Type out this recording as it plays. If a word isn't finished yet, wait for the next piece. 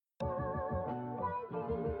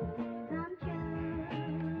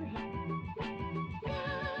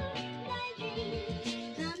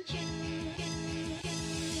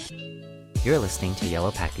You're listening to Yellow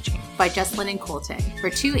Packaging by Jocelyn and Colton. We're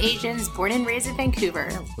two Asians born and raised in Vancouver,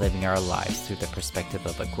 living our lives through the perspective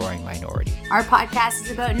of a growing minority. Our podcast is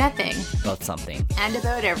about nothing, about something, and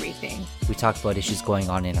about everything. We talk about issues going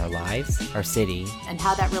on in our lives, our city, and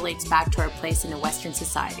how that relates back to our place in a Western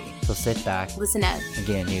society. So sit back, listen up, and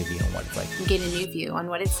get a new view on what it's like. And get a new view on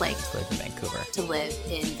what it's like to live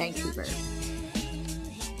in Vancouver.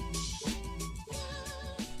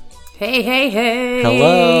 Hey.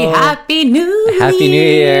 Hello. Happy New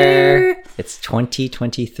Year. It's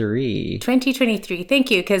 2023. 2023. Thank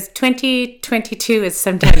you, because 2022 is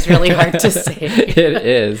sometimes really hard to say. It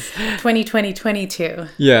is. 2022.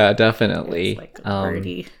 Yeah, definitely. It's like a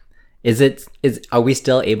party. Are we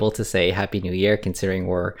still able to say Happy New Year considering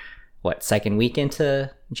we're second week into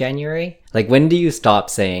January? Like, when do you stop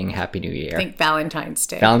saying Happy New Year? I think Valentine's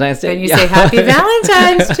Day. Then you say Happy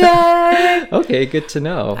Valentine's Day. Okay, good to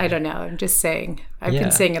know. I don't know. I'm just saying. I've been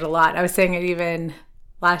saying it a lot. I was saying it even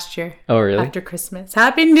last year. Oh, really? After Christmas.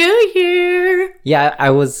 Happy New Year.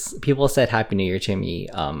 Yeah, people said Happy New Year to me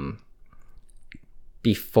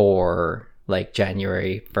before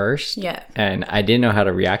January 1st. Yeah. And I didn't know how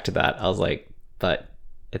to react to that. I was like, but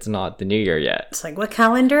it's not the new year yet. It's like, what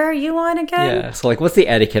calendar are you on again? Yeah. So what's the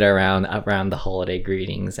etiquette around the holiday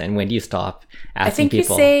greetings, and when do you stop asking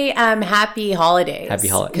people? I think you say happy holidays. Happy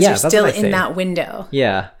holidays. Because you're still in that window.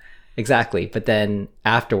 Yeah, exactly. But then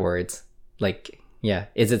afterwards,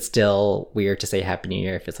 is it still weird to say Happy New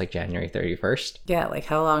Year if it's January 31st? Yeah,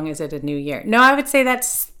 how long is it a new year? No, I would say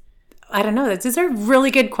I don't know. These are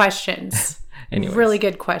really good questions. Anyways, really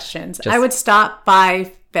good questions. I would stop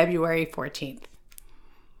by February 14th.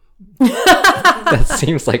 That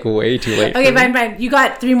seems like way too late. Okay, fine. You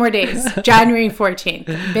got 3 more days. January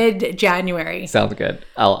 14th, mid-January. Sounds good.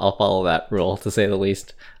 I'll follow that rule, to say the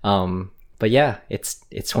least. But yeah, it's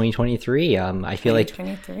 2023. I feel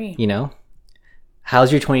 2023.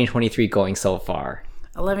 How's your 2023 going so far?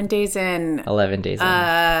 11 days in. 11 days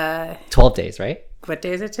in. 12 days, right? What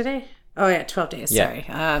day is it today? Oh, yeah, 12 days. Yeah.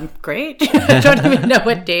 Sorry. Great. I don't even know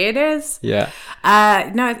what day it is. Yeah.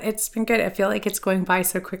 No, it's been good. I feel like it's going by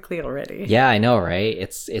so quickly already. Yeah, I know, right?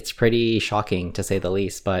 It's pretty shocking, to say the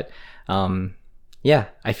least. But yeah,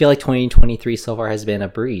 I feel like 2023 so far has been a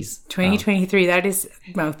breeze. 2023, that is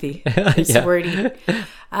mouthy. It's wordy.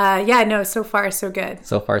 So far so good.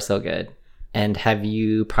 So far so good. And have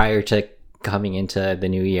you, prior to coming into the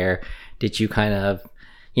new year, did you kind of,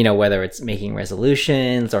 whether it's making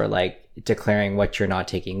resolutions or declaring what you're not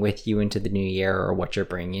taking with you into the new year or what you're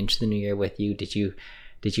bringing into the new year with you, did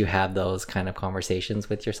you have those kind of conversations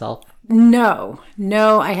with yourself? No,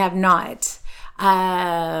 I have not.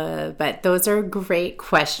 But those are great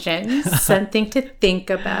questions. Something to think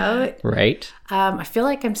about. Right. I feel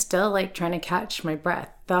like I'm still trying to catch my breath.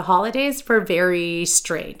 The holidays were very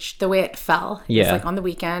strange, the way it fell. It was on the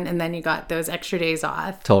weekend, and then you got those extra days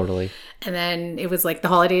off. Totally. And then it was the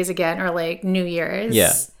holidays again, or New Year's.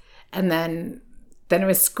 Yeah. And then it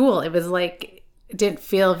was school. It was it didn't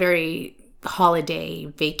feel very holiday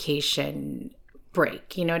vacation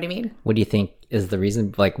break. You know what I mean? What do you think is the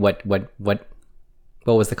reason? What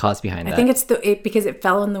was the cause behind that? I think it's because it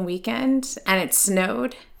fell on the weekend and it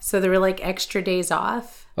snowed, so there were extra days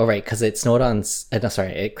off. Oh, right, because it snowed on.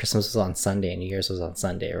 Christmas was on Sunday and New Year's was on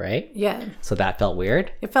Sunday, right? Yeah. So that felt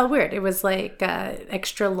weird. It felt weird. It was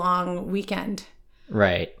extra long weekend.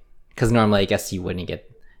 Right, because normally I guess you wouldn't get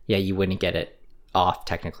it off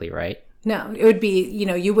technically, right? No, it would be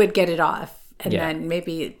you would get it off, and then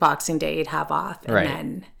maybe Boxing Day you'd have off, and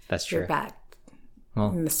then that's true. You're back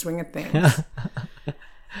in the swing of things.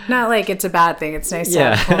 Not it's a bad thing. It's nice to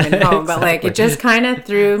have home and home, exactly. But it just kind of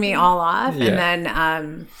threw me all off. Yeah. And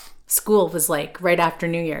then school was right after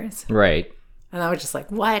New Year's. Right. And I was just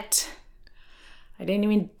what? I didn't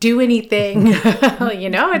even do anything.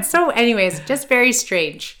 It's so, anyways, just very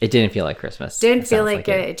strange. It didn't feel like Christmas. Didn't feel like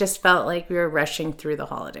it. It just felt like we were rushing through the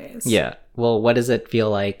holidays. Yeah. Well, what does it feel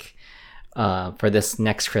like for this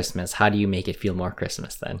next Christmas? How do you make it feel more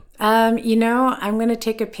Christmas then? I'm going to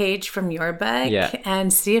take a page from your book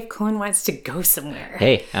and see if Colin wants to go somewhere.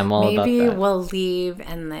 Hey, I'm all about that. Maybe we'll leave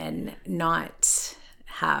and then not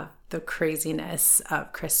have the craziness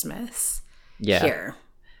of Christmas here.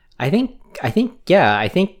 I think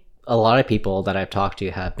a lot of people that I've talked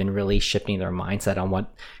to have been really shifting their mindset on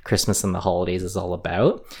what Christmas and the holidays is all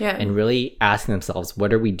about. Yeah. And really asking themselves,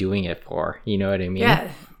 what are we doing it for? You know what I mean? Yeah.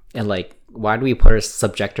 And why do we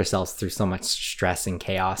subject ourselves through so much stress and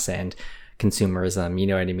chaos and consumerism? You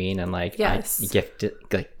know what I mean? And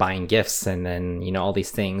buying gifts and then, all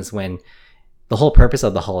these things, when the whole purpose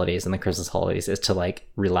of the holidays and the Christmas holidays is to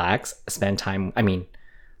relax, spend time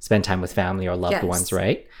with family or loved ones,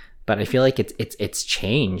 right? but I feel like it's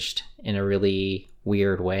changed in a really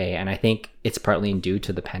weird way, and I think it's partly due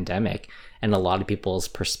to the pandemic, and a lot of people's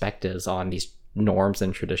perspectives on these norms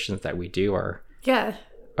and traditions that we do are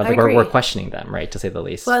like we're questioning them, right, to say the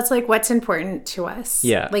least. Well, it's like, what's important to us?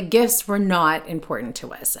 Yeah. Like, gifts were not important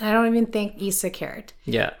to us. I don't even think Isa cared.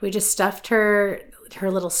 Yeah. We just stuffed her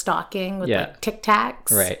little stocking with like Tic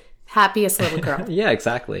Tacs. Right. Happiest little girl. Yeah,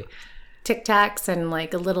 exactly. Tic Tacs and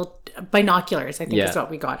like a little binoculars, I think is what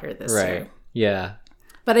we got her this year. Yeah.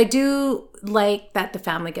 But I do like that the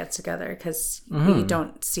family gets together, because we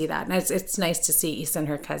don't see that. And it's nice to see Isa and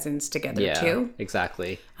her cousins together too.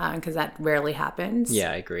 Exactly. Because that rarely happens.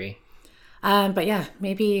 Yeah, I agree. But yeah,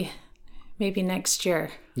 maybe next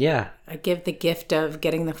year. Yeah. I give the gift of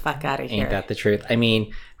getting the fuck out of here. Ain't that the truth? I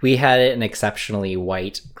mean, we had an exceptionally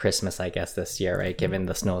white Christmas, I guess, this year, right? Given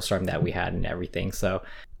the snowstorm that we had and everything. So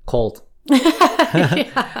cold.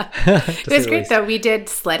 It was great though. We did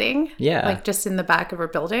sledding, like just in the back of our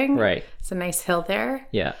building. Right, it's a nice hill there.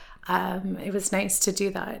 Yeah. It was nice to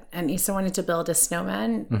do that. And Isa wanted to build a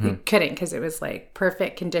snowman. We couldn't, because it was like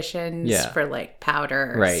perfect conditions for like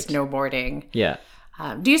powder, snowboarding. Yeah.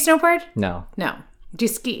 Do you snowboard? No. Do you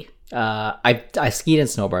ski? I skied and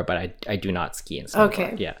snowboard, but I do not ski and snowboard.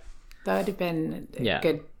 Okay. Yeah. That would have been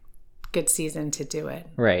a good season to do it.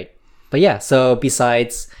 Right. But yeah, so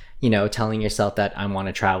besides, telling yourself that I want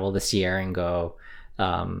to travel this year and go,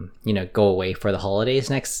 go away for the holidays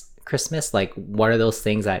next Christmas, like, what are those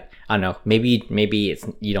things that, I don't know, maybe it's,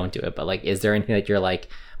 you don't do it, but like, is there anything that you're like,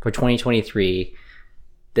 for 2023,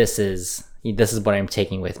 this is what I'm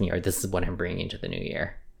taking with me, or this is what I'm bringing into the new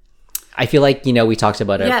year? I feel like, we talked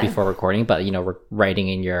about it before recording, but, we're writing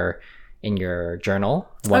in your journal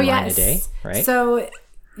one line a day, right? So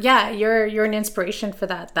yeah, you're an inspiration for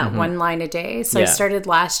that one line a day. So I started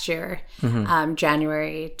last year,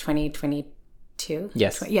 January 2022.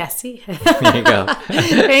 Yes. See? There you go.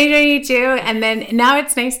 2022. And then now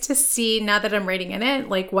it's nice to see, now that I'm writing in it,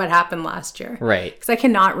 like what happened last year. Right. Because I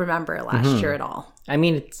cannot remember last year at all. I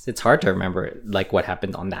mean, it's hard to remember like what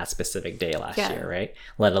happened on that specific day last year, right?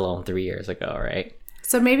 Let alone 3 years ago, right?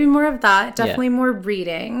 So maybe more of that. Definitely more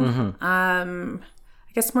reading. I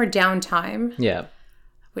guess more downtime. Yeah.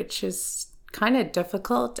 Which is kind of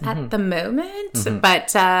difficult at the moment.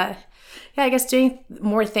 But I guess doing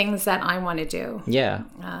more things that I want to do. Yeah.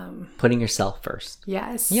 Putting yourself first.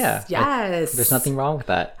 Yes. Yeah. Yes. There's nothing wrong with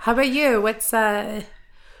that. How about you? What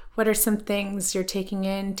are some things you're taking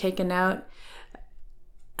out,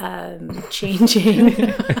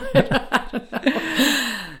 changing?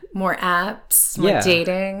 More apps, more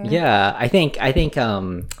dating. Yeah. I think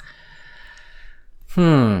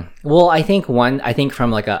well, I think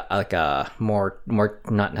from like a more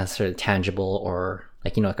not necessarily tangible or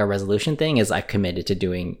like, like a resolution thing is I've committed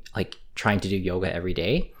to trying to do yoga every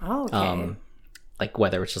day. Oh, okay. Like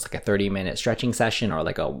whether it's just like a 30-minute stretching session or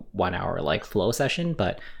like a 1 hour like flow session,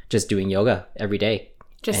 but just doing yoga every day.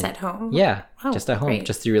 Just at home? Yeah. Just at home. Great.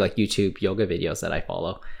 Just through like YouTube yoga videos that I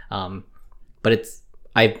follow. But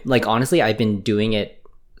honestly, I've been doing it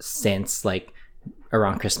since like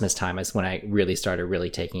around Christmas time is when I really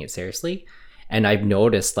started taking it seriously. And I've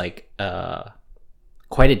noticed like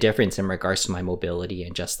quite a difference in regards to my mobility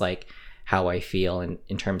and just like how I feel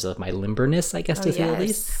in terms of my limberness, I guess, to say the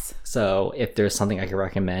least. So if there's something I can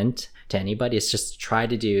recommend to anybody, it's just try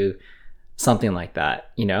to do something like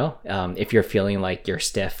that, if you're feeling like you're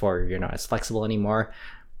stiff or you're not as flexible anymore,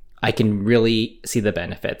 I can really see the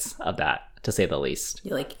benefits of that, to say the least.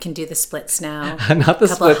 You can do the splits now. Not the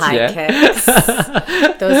splits yet. Kicks.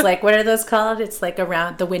 Those what are those called? It's like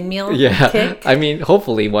around the windmill kick. I mean,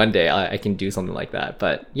 hopefully one day I can do something like that.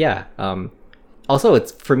 But yeah, also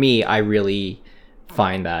it's for me, I really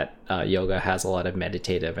find that yoga has a lot of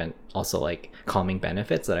meditative and also like calming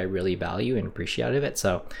benefits that I really value and appreciate out of it.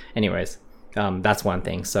 So anyways, that's one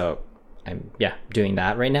thing. So I'm doing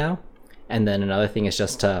that right now. And then another thing is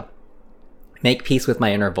just to make peace with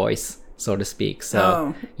my inner voice, so to speak.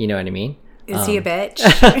 So, you know what I mean? Is he a bitch?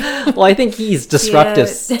 Well, I think he's disruptive,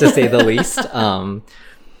 to say the least.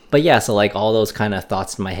 But yeah, so like all those kind of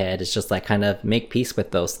thoughts in my head, it's just like kind of make peace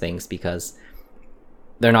with those things because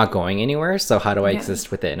they're not going anywhere. So how do I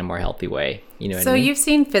exist with it in a more healthy way? You know what I mean? So you've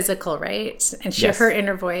seen Physical, right? And her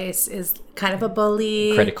inner voice is kind of a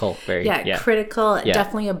bully. Critical, very. Yeah, critical. Yeah.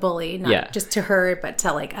 Definitely a bully, not just to her, but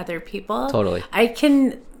to like other people. Totally. I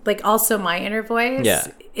can... like also my inner voice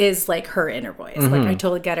is like her inner voice. Like I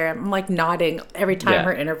totally get her. I'm like nodding every time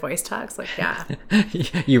her inner voice talks. Like, you resonate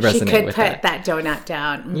with that. She could put that donut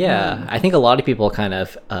down. Yeah. I think a lot of people kind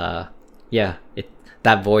of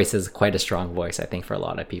that voice is quite a strong voice, I think, for a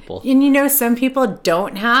lot of people. And some people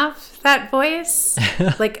don't have that voice,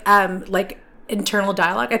 like internal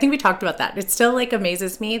dialogue. I think we talked about that. It still like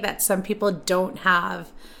amazes me that some people don't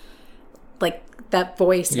have like that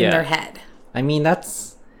voice in their head. I mean,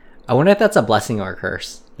 I wonder if that's a blessing or a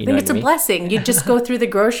curse. I think it's a blessing. You just go through the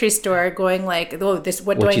grocery store going like, oh,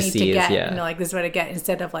 what do I need to get? Like, this is what I get,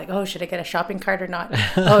 instead of like, oh, should I get a shopping cart or not?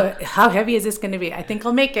 Oh, how heavy is this going to be? I think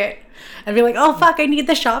I'll make it. And be like, oh, fuck, I need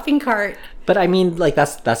the shopping cart. But I mean, like,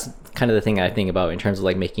 that's kind of the thing I think about in terms of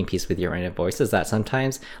like making peace with your inner voice, is that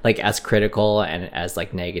sometimes, like, as critical and as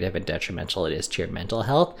like negative and detrimental it is to your mental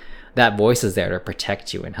health, that voice is there to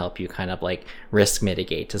protect you and help you kind of like risk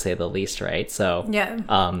mitigate, to say the least, right? So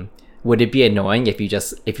would it be annoying if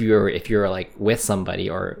you were like with somebody,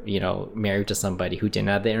 or married to somebody who didn't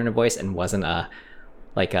have the inner voice and wasn't a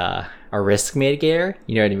risk mitigator?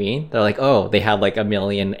 You know what I mean? They're like, oh, they had like a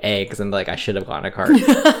million eggs and like, I should have gotten a cart.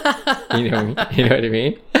 You know what I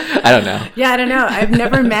mean? I don't know. Yeah, I don't know. I've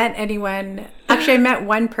never met anyone. Actually, I met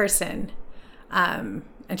one person, and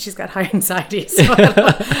she's got high anxiety, so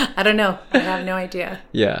I don't know. I have no idea.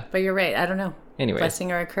 Yeah. But you're right. I don't know. Anyway,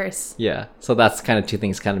 blessing or a curse. Yeah. So that's kind of two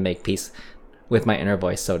things kind of make peace with my inner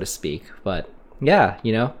voice, so to speak. But yeah,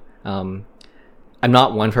 I'm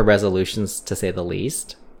not one for resolutions, to say the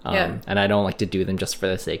least. And I don't like to do them just for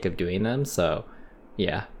the sake of doing them. So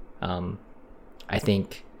yeah, I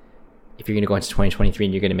think if you're going to go into 2023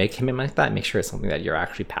 and you're going to make a commitment like that, make sure it's something that you're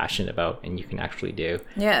actually passionate about and you can actually do.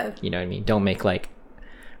 Yeah. You know what I mean? Don't make like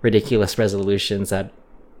ridiculous resolutions that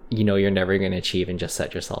you're never going to achieve and just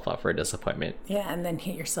set yourself up for a disappointment. Yeah, and then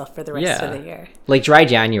hate yourself for the rest of the year. Like dry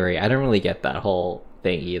January, I don't really get that whole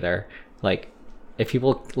thing either. Like, if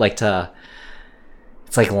people like to,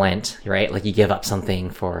 it's like Lent, right? Like, you give up something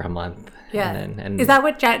for a month. Yeah. And is that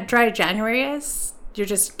what dry January is? You're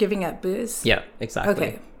just giving up booze? Yeah, exactly.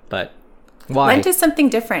 Okay. But why? Lent is something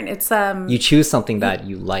different. It's you choose something that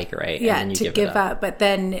you like, right? Yeah, and then you give up. But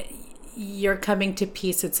then you're coming to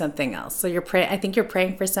peace with something else. So I think you're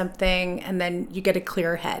praying for something, and then you get a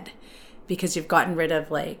clear head because you've gotten rid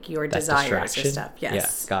of like your desires or stuff.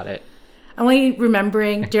 Yes. Yeah, got it. I'm only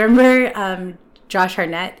remembering, do you remember Josh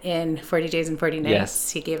Hartnett in 40 Days and 40 Nights?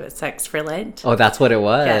 Yes. He gave it sex for Lent. Oh, that's what it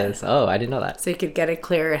was. Yeah. Oh, I didn't know that. So you could get a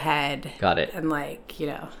clearer head. Got it. And like,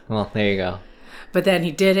 Well, there you go. But then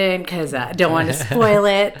he didn't, because I don't want to spoil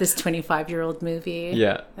it. This 25-year-old movie.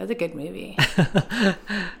 Yeah. That was a good movie.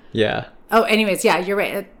 Yeah. Oh, anyways, yeah, you're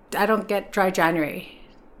right. I don't get dry January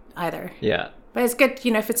either. Yeah. But it's good,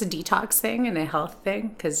 if it's a detox thing and a health thing,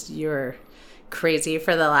 because you're crazy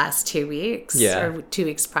for the last 2 weeks or 2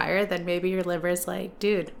 weeks prior, then maybe your liver is like,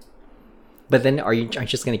 dude. But then aren't you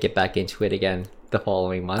just going to get back into it again the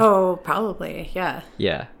following month? Oh, probably. Yeah.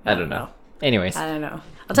 Yeah. I don't know. Anyways. I don't know.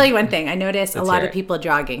 I'll tell you one thing. I noticed a lot of people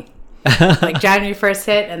jogging. Like January 1st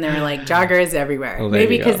hit and there were like joggers everywhere. Well,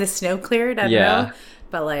 maybe because the snow cleared. I don't know.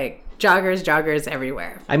 But like joggers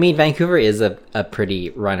everywhere. I mean, Vancouver is a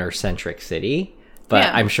pretty runner-centric city, but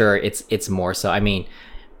I'm sure it's more so. I mean,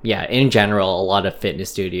 yeah, in general, a lot of fitness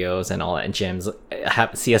studios and all that, and gyms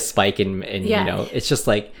see a spike in it's just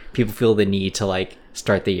like people feel the need to like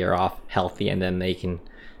start the year off healthy, and then they can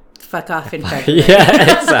fuck off in February.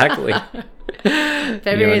 Yeah, exactly.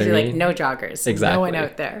 February is like no joggers. Exactly. No one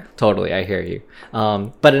out there. Totally, I hear you.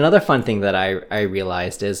 But another fun thing that I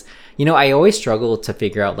realized is, I always struggle to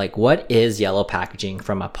figure out like what is yellow packaging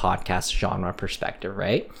from a podcast genre perspective,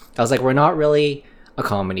 right? I was like, we're not really a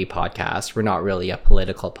comedy podcast. We're not really a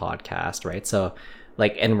political podcast, right? So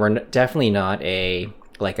like, and we're definitely not a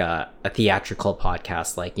theatrical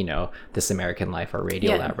podcast like, This American Life or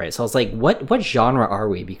Radio Lab, right? So I was like, what genre are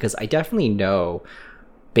we? Because I definitely know,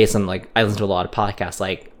 based on like, I listen to a lot of podcasts,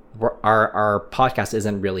 like our podcast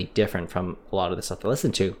isn't really different from a lot of the stuff I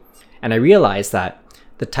listen to. And I realized that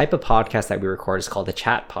the type of podcast that we record is called a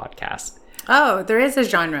chat podcast. Oh, there is a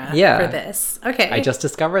genre for this. Okay. I just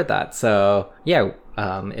discovered that. So yeah,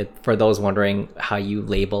 for those wondering how you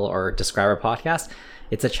label or describe a podcast,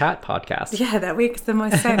 it's a chat podcast. Yeah, that makes the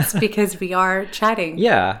most sense because we are chatting.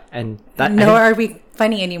 Yeah. And are we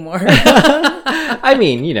funny anymore? I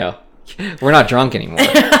mean, we're not drunk anymore.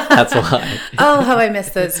 That's why. Oh, how I miss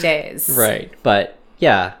those days. Right. But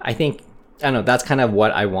yeah, I don't know, that's kind of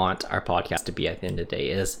what I want our podcast to be at the end of the day,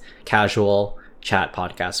 is casual chat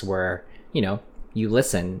podcast where, you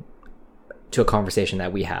listen to a conversation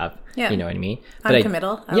that we have. Yeah. You know what I mean? I'm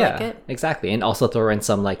committal. I like it. Exactly. And also throw in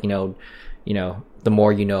some like, the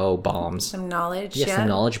more you know bombs. Some knowledge. Yes, some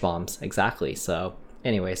knowledge bombs. Exactly. So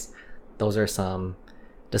anyways, those are some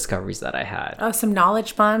discoveries that I had. Oh, some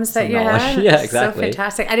knowledge bombs that you had? Yeah, exactly. So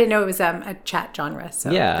fantastic. I didn't know it was a chat genre. So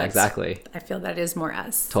yeah, exactly. I feel that is more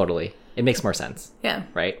us. Totally. It makes more sense. Yeah.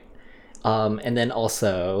 Right? And then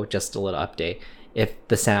also, just a little update. If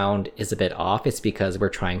the sound is a bit off, it's because we're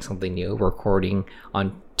trying something new. We're recording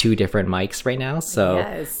on 2 different mics right now.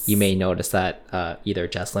 So you may notice that either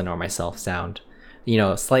Jesslyn or myself sound,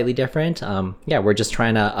 slightly different. We're just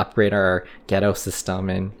trying to upgrade our ghetto system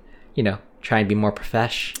and, try and be more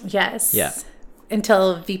profesh. Yes. Yeah.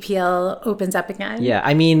 Until VPL opens up again. Yeah.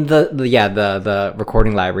 I mean, the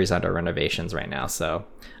recording library is under renovations right now. So,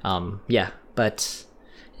 But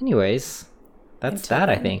anyways, that's that,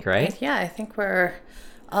 I think, right? Yeah, I think we're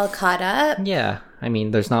all caught up. Yeah. I mean,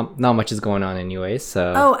 there's not much is going on anyways,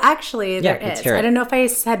 so... Oh, actually, there is. I don't know if I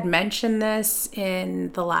had mentioned this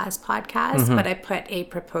in the last podcast, but I put a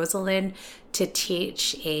proposal in to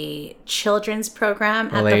teach a children's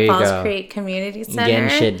program at the Falls Creek Community Center. Getting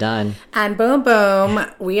shit done. And boom, boom,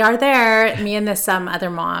 we are there. Me and this other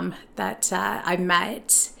mom that I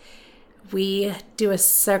met. We do a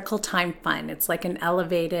Circle Time Fun. It's like an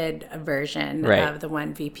elevated version of the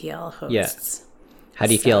one VPL hosts. Yeah. How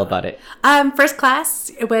do you feel about it? First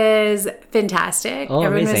class, it was fantastic. Oh,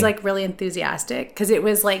 everyone amazing. was like really enthusiastic because it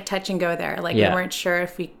was like touch and go there. Like we weren't sure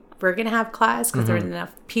if we were going to have class because there weren't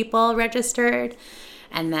enough people registered.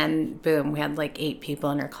 And then boom, we had like 8 people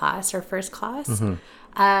in our class, our first class.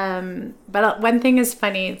 But one thing is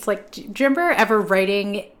funny. It's like, do you remember ever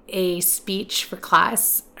writing a speech for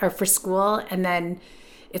class or for school and then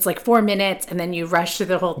it's like 4 minutes and then you rush through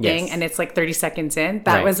the whole thing and it's like 30 seconds in?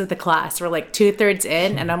 That was with the class. We're like 2/3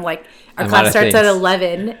 in and I'm like, our class starts at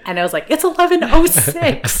 11 and I was like, it's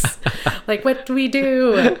 11:06. Like, what do we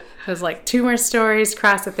do? It was like 2 more stories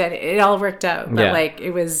cross it. Then it all worked out. But like,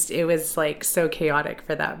 it was like so chaotic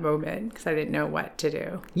for that moment because I didn't know what to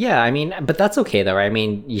do. Yeah, I mean, but that's okay though, right? I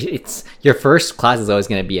mean, it's your first class is always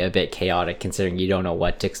going to be a bit chaotic considering you don't know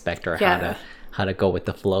what to expect or how to go with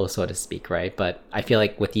the flow, so to speak, right? But I feel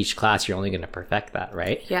like with each class, you're only going to perfect that,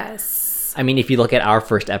 right? Yes. I mean, if you look at our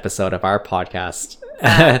first episode of our podcast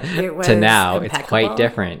to now, impeccable. It's quite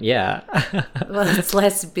different. Yeah. Well, it's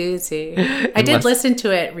less boozy. I did listen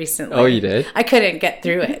to it recently. Oh, you did? I couldn't get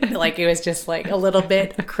through it. Like, it was just like a little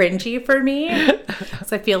bit cringy for me.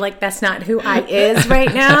 So I feel like that's not who I is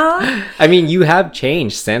right now. I mean, you have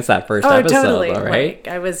changed since that first episode, totally. Though, right? Like,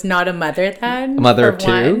 I was not a mother then. A mother of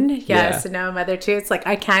 2? Yes, and now a mother 2. It's like,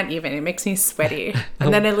 I can't even. It makes me sweaty.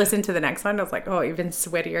 And then I listened to the next one. I was like, oh, even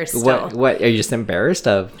sweatier still. What? Are you just embarrassed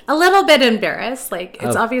of? A little bit embarrassed. Like,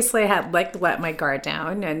 it's obviously I had like let my guard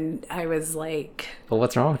down and I was like... Well,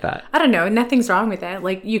 what's wrong with that? I don't know. Nothing's wrong with it.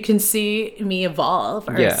 Like, you can see me evolve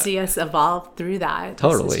or see us evolve through that.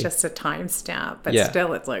 Totally. This is just a timestamp. But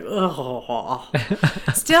still, it's like, oh.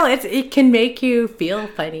 Still, it can make you feel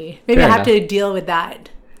funny. Maybe I have to deal with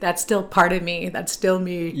that. That's still part of me. That's still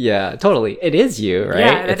me. Yeah, totally. It is you, right?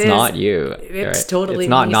 Yeah, it's not you. It's right? totally It's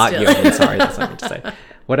not me not still. you. I'm sorry. That's what I meant to say.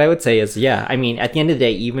 What I would say is, I mean, at the end of the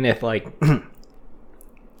day, even if like...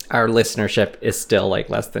 our listenership is still like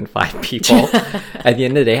less than 5 people. At the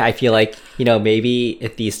end of the day, I feel like, maybe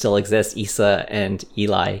if these still exist, Issa and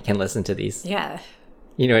Eli can listen to these. Yeah.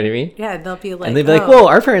 You know what I mean? Yeah, they'll be like... And they'll be like, whoa,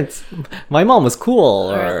 our parents, my mom was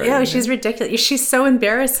cool. Or yeah, she's ridiculous. She's so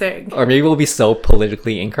embarrassing. Or maybe we'll be so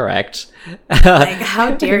politically incorrect. Like,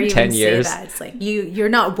 how dare you even 10 years. say that? It's like, you're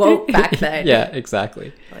not woke back then. Yeah,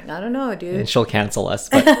 exactly. Like, I don't know, dude. And she'll cancel us.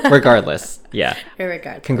 But regardless,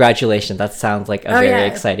 Regardless. Congratulations. That sounds like a very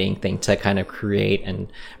exciting thing to kind of create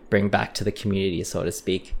and bring back to the community, so to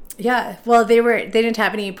speak. Yeah, well, they didn't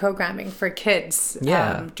have any programming for kids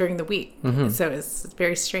during the week, so it's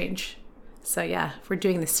very strange. So we're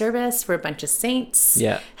doing the service. We're a bunch of saints.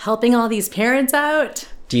 Helping all these parents out.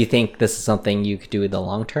 Do you think this is something you could do in the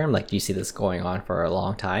long term? Like, do you see this going on for a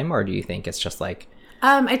long time, or do you think it's just like?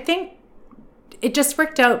 I think it just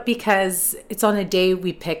worked out because it's on a day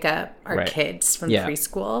we pick up our kids from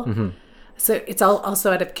preschool. So it's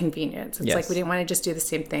also out of convenience. It's like we didn't want to just do the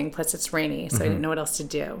same thing. Plus it's rainy, so I didn't know what else to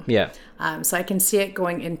do. Yeah. So I can see it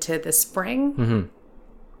going into the spring.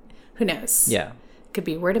 Who knows? Yeah. Could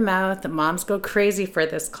be word of mouth. The moms go crazy for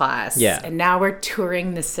this class. Yeah. And now we're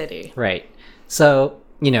touring the city. Right. So,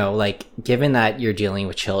 like, given that you're dealing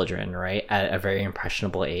with children, right, at a very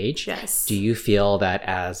impressionable age. Yes. Do you feel that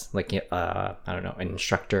as, like, I don't know, an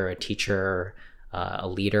instructor, a teacher, a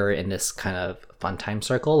leader in this kind of fun time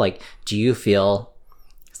circle, like, do you feel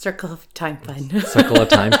circle of time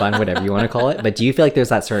fun whatever you want to call it, but do you feel like there's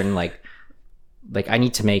that certain like I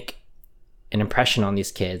need to make an impression on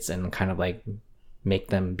these kids and kind of like make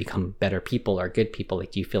them become better people or good people?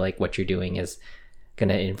 Like, do you feel like what you're doing is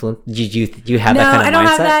gonna influence? Do you have that kind of mindset? No, I don't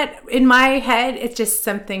have that in my head. It's just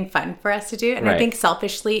something fun for us to do, and I think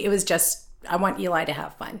selfishly, it was just I want Eli to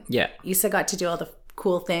have fun. Yeah, Issa got to do all the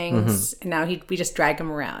cool things, and now we just drag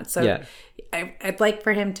him around. So I'd like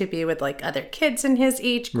for him to be with like other kids in his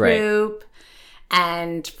age group,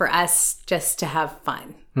 and for us just to have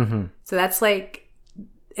fun. So that's like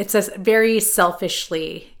it's a very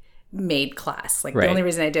selfishly made class. Like the only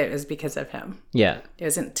reason I did it was because of him. Yeah, it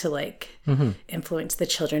wasn't to like influence the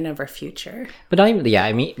children of our future. But I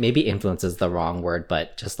mean maybe influence is the wrong word,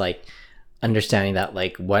 but just like understanding that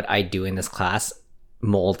like what I do in this class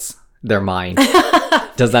molds their mind.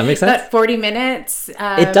 Does that make sense? That 40 minutes.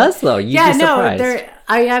 It does though. You'd be surprised.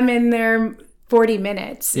 I am in there 40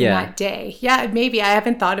 minutes in that day. Yeah, maybe I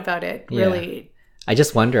haven't thought about it really. I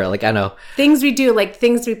just wonder, like, I know. Things we do, like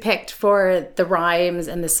things we picked for the rhymes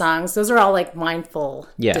and the songs, those are all like mindful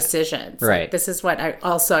decisions. Right. Like, this is what I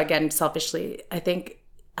also, again, selfishly, I think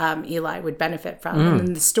Eli would benefit from. And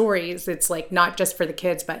then the stories, it's like not just for the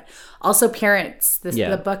kids, but also parents.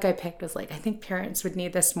 The book I picked was like, I think parents would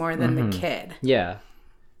need this more than the kid. Yeah,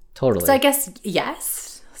 totally. So I guess,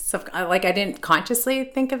 yes. So, like, I didn't consciously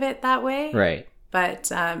think of it that way. Right.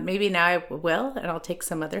 But maybe now I will, and I'll take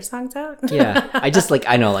some other songs out. Yeah. I just, like,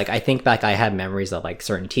 I know, like, I think back, I have memories of, like,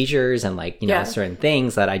 certain teachers and, like, you know, certain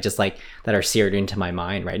things that I just, like, that are seared into my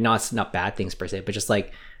mind, right? Not bad things per se, but just,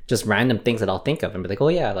 like, just random things that I'll think of and be like, oh,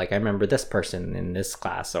 yeah, like, I remember this person in this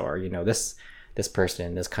class or, you know, this person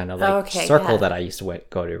in this kind of, like, circle that I used to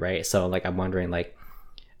go to, right? So, like, I'm wondering, like,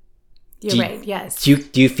 yes. Do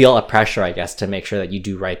you feel a pressure, I guess, to make sure that you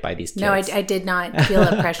do right by these kids? No, I did not feel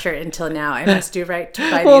a pressure until now. I must do right by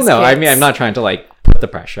these kids. Well, no, I mean, I'm not trying to, like, put the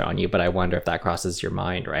pressure on you, but I wonder if that crosses your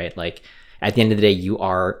mind, right? Like, at the end of the day, you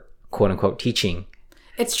are, quote unquote, teaching.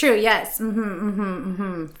 It's true, yes.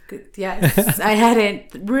 Yes. I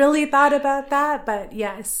hadn't really thought about that, but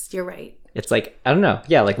yes, you're right. It's like, I don't know.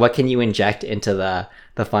 Yeah, like, what can you inject into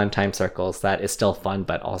the fun time circles that is still fun,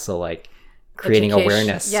 but also, like, creating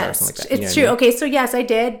awareness or something like that. It's true. Okay, so yes, I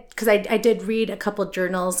did, because I did read a couple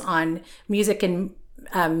journals on music and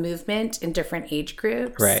movement in different age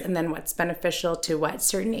groups, right? And then what's beneficial to what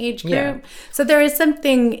certain age group. So there is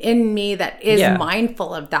something in me that is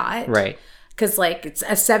mindful of that, right? Because like it's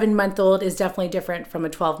a 7-month-old is definitely different from a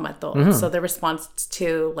 12-month-old. So the response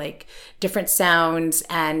to like different sounds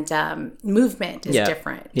and movement is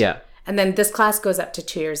different. Yeah. And then this class goes up to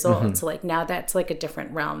 2 years old. So like now that's like a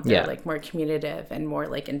different realm. They're like more communicative and more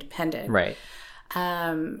like independent. Right.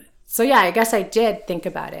 So yeah, I guess I did think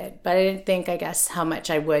about it, but I didn't think, I guess, how much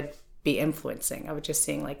I would be influencing. I was just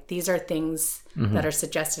seeing like, these are things that are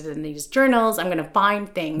suggested in these journals. I'm going to find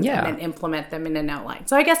things and then implement them in an outline.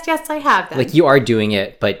 So I guess, yes, I have them. Like you are doing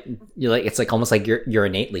it, but you're like, it's like almost like you're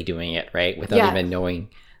innately doing it, right? Without even knowing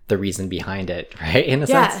the reason behind it, right? In a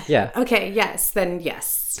sense. Yeah. Okay. Yes. Then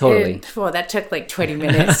yes. Totally. Well, that took like 20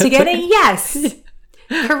 minutes to get a yes.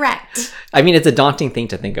 Correct. I mean, it's a daunting thing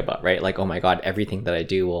to think about, right? Like, oh my God, everything that I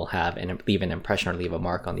do will have and leave an impression or leave a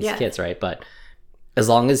mark on these kids, right? But as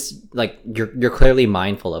long as like you're clearly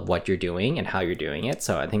mindful of what you're doing and how you're doing it,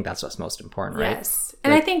 so I think that's what's most important, right? Yes.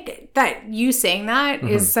 And I think that you saying that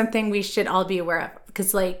is something we should all be aware of,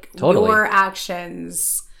 because like your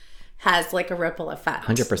actions has like a ripple effect.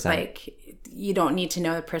 100%. Like you don't need to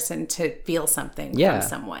know the person to feel something from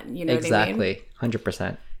someone. You know what I mean? Exactly.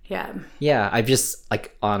 100%. Yeah. Yeah. I've just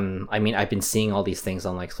like I've been seeing all these things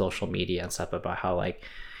on like social media and stuff about how like,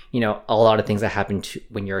 you know, a lot of things that happen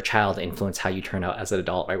when you're a child influence how you turn out as an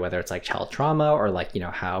adult, right? Whether it's like child trauma or like, you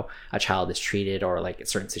know, how a child is treated or like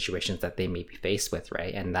certain situations that they may be faced with,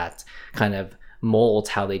 right? And that kind of molds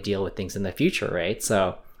how they deal with things in the future, right?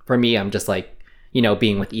 So for me, I'm just like, you know,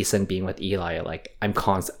 being with Issa and being with Eli, like I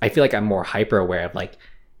feel like I'm more hyper aware of like,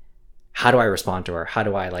 how do I respond to her? How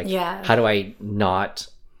do I like, how do I not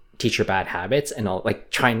teach her bad habits? And I'll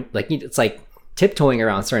like try and like, it's like tiptoeing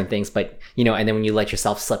around certain things, but you know, and then when you let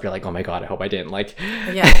yourself slip, you're like, oh my God, I hope I didn't like,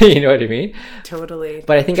 you know what I mean? Totally.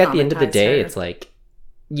 But I think at the end of the day, it's like,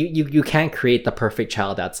 you can't create the perfect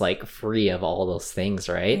child that's like free of all those things,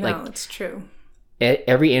 right? No, like it's true.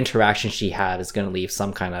 Every interaction she had is going to leave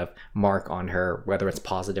some kind of mark on her, whether it's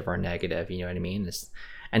positive or negative. You know what I mean?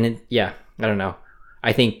 And then, I don't know.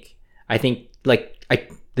 I think like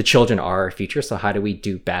the children are our future. So how do we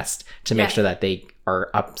do best to make sure that they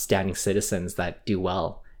are upstanding citizens that do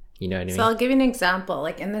well? You know what I mean? So I'll give you an example.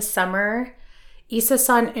 Like in the summer, Issa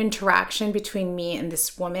saw an interaction between me and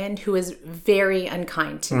this woman who was very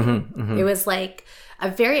unkind to me. It was like a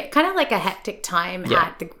very kind of like a hectic time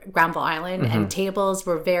at the Granville Island, and tables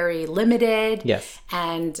were very limited. Yes.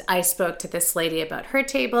 And I spoke to this lady about her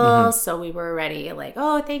table, so we were already like,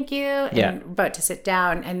 oh, thank you, and about to sit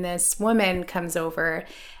down. And this woman comes over,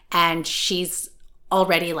 and she's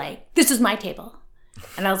already like, this is my table.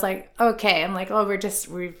 And I was like, okay. I'm like, oh, we've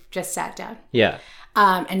just sat down. Yeah.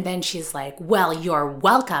 And then she's like, well, you're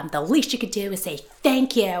welcome. The least you could do is say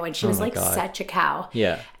thank you. And she was like such a cow.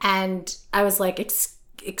 Yeah. And I was like,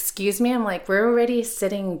 excuse me? I'm like, we're already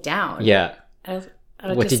sitting down. Yeah.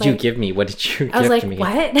 What did you give me? What did you give me? I was like,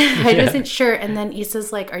 what? I wasn't sure. And then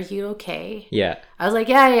Issa's like, are you okay? Yeah. I was like,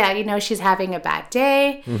 yeah. You know, she's having a bad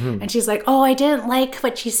day. And she's like, oh, I didn't like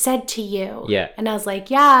what she said to you. Yeah. And I was like,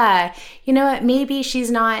 yeah, you know what? Maybe she's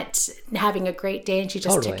not having a great day and she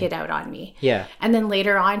just took it out on me. Yeah. And then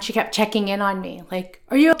later on, she kept checking in on me. Like,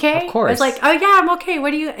 are you okay? Of course. I was like, oh, yeah, I'm okay.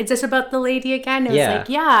 What are you? Is this about the lady again? It was like,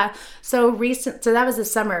 yeah. So that was the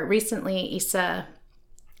summer. Recently, Issa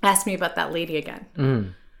asked me about that lady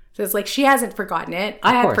again. So it's like, she hasn't forgotten it.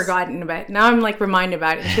 I had forgotten about it. Now I'm like reminded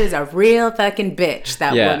about it. She was a real fucking bitch,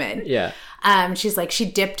 that woman. Yeah. She's like, she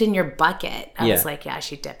dipped in your bucket. I was like, yeah,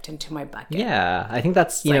 she dipped into my bucket. Yeah. I think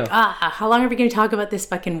that's, you know. How long are we going to talk about this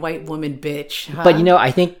fucking white woman bitch? Huh? But, you know, I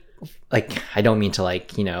think, like, I don't mean to,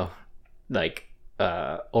 like, you know, like,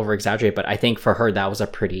 over exaggerate, but I think for her, that was a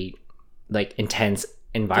pretty, like, intense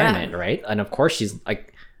environment, right? And of course, she's like,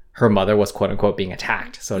 her mother was quote unquote being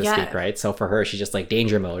attacked, so to speak, right? So for her, she's just like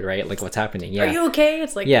danger mode, right? Like, what's happening? Yeah. Are you okay?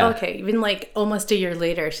 It's like, okay. Even like almost a year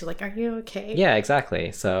later, she's like, are you okay? Yeah,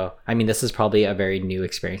 exactly. So, I mean, this is probably a very new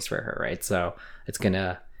experience for her, right? So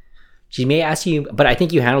she may ask you, but I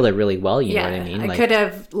think you handled it really well. You know what I mean? I could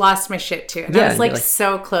have lost my shit too. And I was like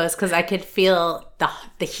so close because I could feel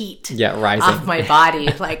the heat rising off my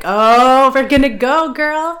body. Like, oh, we're going to go,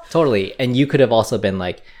 girl. Totally. And you could have also been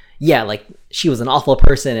like, yeah, like she was an awful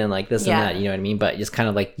person and like this and that, you know what I mean? But just kind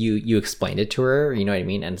of like you explained it to her, you know what I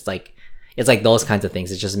mean? And it's like those kinds of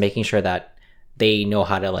things. It's just making sure that they know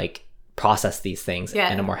how to like process these things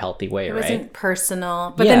in a more healthy way, right? It wasn't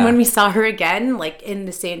personal. But then when we saw her again, like in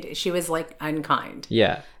the same day, she was like unkind.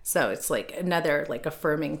 Yeah. So it's like another like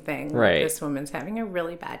affirming thing. Right. Like, this woman's having a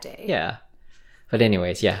really bad day. Yeah. But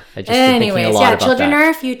anyways, I just been thinking a lot about children that. are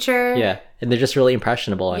our future. Yeah. And they're just really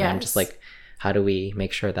impressionable. And I'm just like, how do we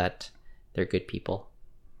make sure that they're good people?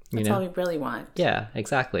 That's all we really want. Yeah,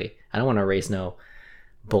 exactly. I don't want to raise no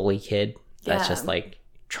bully kid that's just like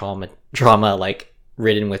trauma, like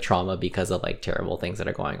ridden with trauma because of like terrible things that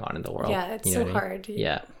are going on in the world. Yeah, it's so hard.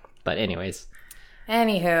 Yeah. But anyways.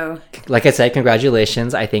 Anywho. Like I said,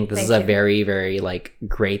 congratulations. I think this is a very, very like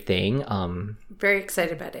great thing. Very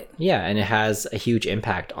excited about it. Yeah, and it has a huge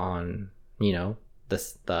impact on, you know,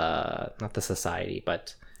 not the society,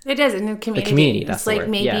 but it is in the community. The community, that's it's like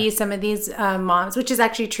maybe some of these moms, which is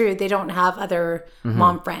actually true, they don't have other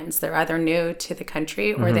mom friends. They're either new to the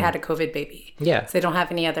country or they had a COVID baby. Yeah. So they don't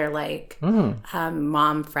have any other like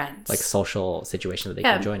mom friends. Like social situation that they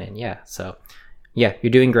can join in. Yeah. So yeah, you're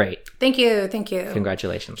doing great. Thank you. Thank you.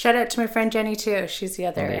 Congratulations. Shout out to my friend Jenny too. She's the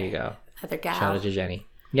other. There you go. Other gal. Shout out to Jenny.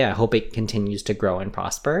 Yeah. I hope it continues to grow and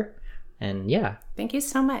prosper. And yeah. Thank you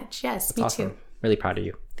so much. Yes, that's me awesome. too. Really proud of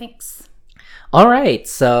you. Thanks. All right.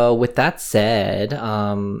 So with that said,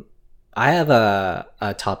 I have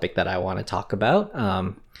a topic that I want to talk about,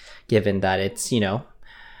 given that it's, you know,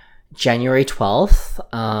 January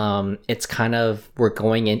 12th. It's kind of,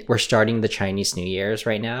 we're starting the Chinese New Year's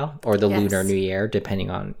right now, or the Lunar New Year, depending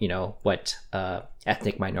on, you know, what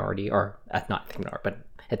ethnic minority or not ethnic minority, but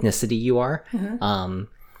ethnicity you are.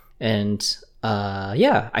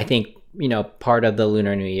 I think, you know, part of the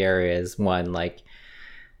Lunar New Year is one, like,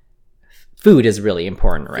 food is really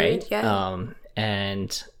important, right? Food, yeah.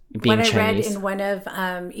 And being what Chinese. I read in one of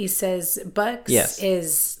Issa's books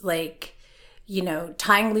is like, you know,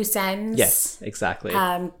 tying loose ends. Yes, exactly.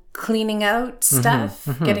 Cleaning out stuff,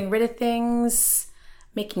 getting rid of things,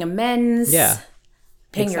 making amends. Yeah.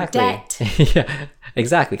 Paying your debt. Yeah,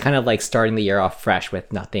 exactly. Kind of like starting the year off fresh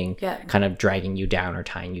with nothing kind of dragging you down or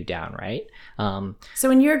tying you down, right? So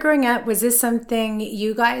when you were growing up, was this something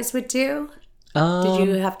you guys would do? Did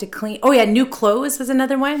you have to clean? Oh yeah, new clothes was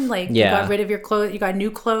another one. Like you got rid of your clothes, you got new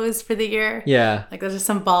clothes for the year. Yeah, like those are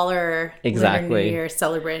some baller New Year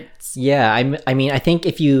celebrants. Yeah, I mean, I think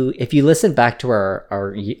if you listen back to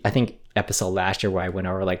our I think episode last year where I went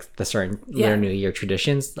over like the certain Lunar New Year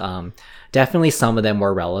traditions, definitely some of them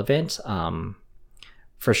were relevant.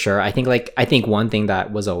 For sure, I think one thing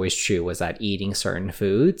that was always true was that eating certain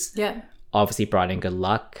foods. Yeah. Obviously brought in good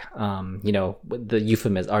luck. You know, the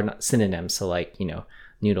euphemisms are not synonyms. So like, you know,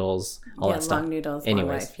 noodles, all that stuff. Long noodles, anyways,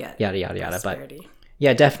 long life, yada, yada, yada. But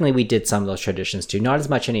Yeah, definitely we did some of those traditions too. Not as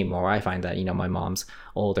much anymore. I find that, my mom's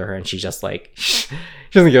older and she's just like, she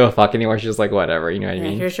doesn't give a fuck anymore. She's just like, whatever, you know what I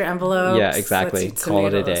mean? Here's your envelope. Yeah, exactly. Call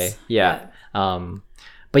it a day. Yeah.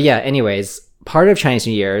 But yeah, anyways, part of Chinese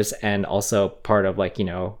New Year's and also part of like,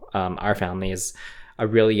 our family is a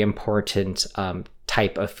really important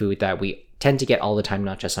type of food that we tend to get all the time,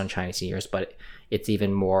 not just on Chinese New Year's, but it's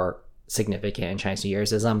even more significant in Chinese New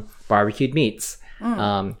Year's is barbecued meats.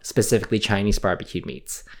 Specifically Chinese barbecued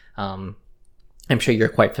meats. I'm sure you're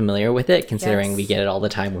quite familiar with it, considering we get it all the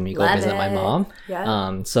time when we go visit my mom.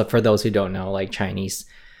 Yeah. So for those who don't know, like Chinese,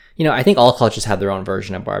 I think all cultures have their own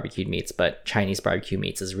version of barbecued meats, but Chinese barbecue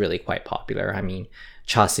meats is really quite popular. I mean,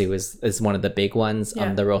 char siu is one of the big ones.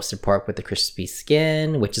 Yeah. The roasted pork with the crispy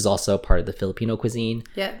skin, which is also part of the Filipino cuisine.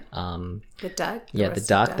 Yeah. The duck. Yeah,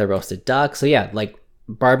 the roasted duck. So yeah, like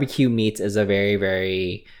barbecue meats is a very,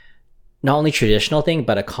 very not only traditional thing,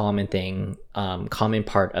 but a common thing, common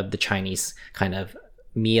part of the Chinese kind of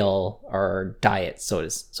meal or diet, so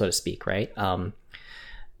to speak, right?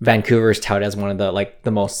 Vancouver is touted as one of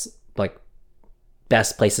the most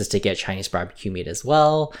best places to get Chinese barbecue meat as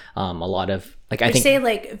well. A lot of I think say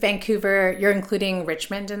Vancouver, you're including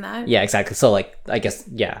Richmond in that? Yeah, exactly. So I guess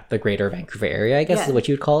the greater Vancouver area, I guess is what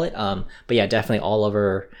you would call it. But yeah, definitely all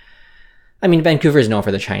over. I mean, Vancouver is known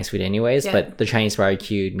for the Chinese food anyways, but the Chinese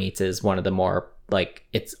barbecued meats is one of the more,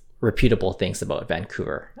 it's reputable things about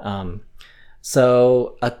Vancouver.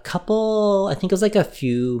 So I think it was a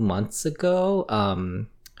few months ago,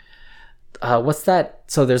 what's that?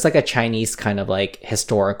 So there's a Chinese kind of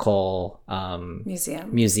historical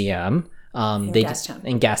museum in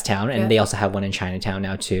Gastown, and they also have one in Chinatown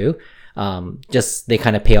now too. They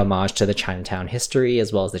kind of pay homage to the Chinatown history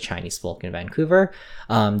as well as the Chinese folk in Vancouver.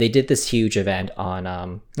 They did this huge event on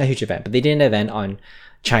not huge event, but they did an event on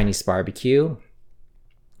Chinese barbecue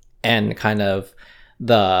and kind of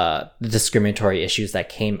the discriminatory issues that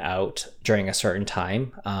came out during a certain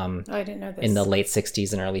time. I didn't know this. In the late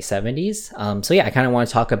 60s and early 70s. So yeah, I kind of want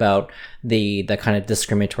to talk about the kind of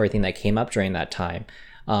discriminatory thing that came up during that time.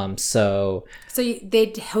 So they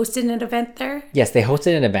hosted an event there? Yes, they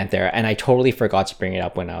hosted an event there, and I totally forgot to bring it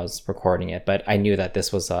up when I was recording it, but I knew that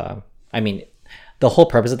this was the whole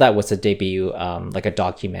purpose of that was to debut a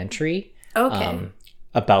documentary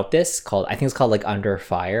about this called Under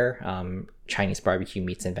Fire, Chinese barbecue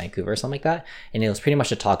meats in Vancouver or something like that. And it was pretty much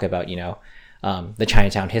to talk about the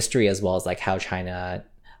Chinatown history as well as how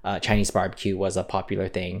Chinese barbecue was a popular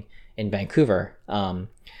thing in Vancouver.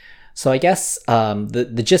 So I guess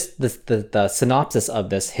the synopsis of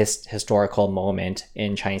this historical moment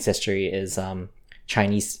in Chinese history is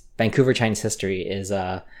Vancouver Chinese history is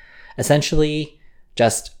essentially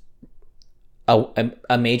just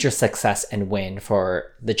a major success and win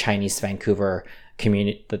for the Chinese Vancouver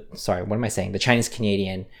community. The Chinese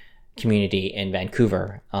Canadian community in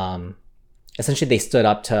Vancouver. Essentially, they stood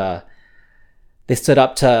up to the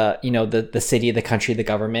city, the country, the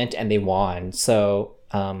government, and they won. So.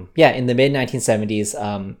 In the mid 1970s,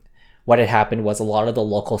 what had happened was a lot of the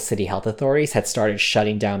local city health authorities had started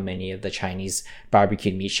shutting down many of the Chinese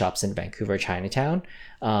barbecued meat shops in Vancouver Chinatown,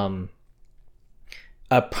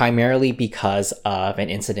 primarily because of an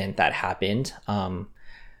incident that happened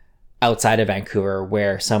outside of Vancouver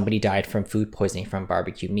where somebody died from food poisoning from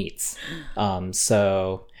barbecue meats.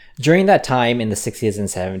 So during that time in the 60s and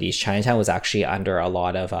 70s, Chinatown was actually under a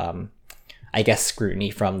lot of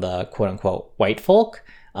scrutiny from the quote unquote white folk.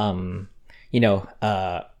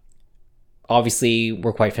 Obviously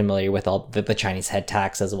we're quite familiar with all the Chinese head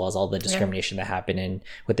tax as well as all the discrimination that happened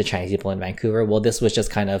with the Chinese people in Vancouver. Well, this was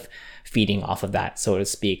just kind of feeding off of that, so to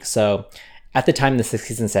speak. So at the time in the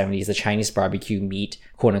 60s and 70s, the Chinese barbecue meat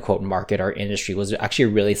quote unquote market or industry was actually a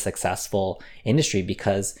really successful industry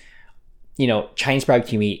because Chinese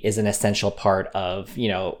barbecue meat is an essential part of,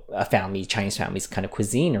 Chinese family's kind of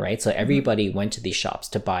cuisine, right? So everybody went to these shops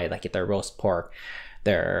to buy their roast pork,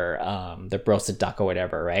 their roasted duck or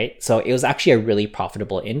whatever, right? So it was actually a really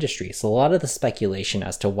profitable industry. So a lot of the speculation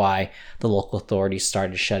as to why the local authorities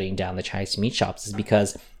started shutting down the Chinese meat shops is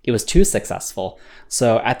because it was too successful.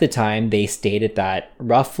 So at the time, they stated that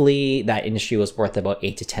roughly that industry was worth about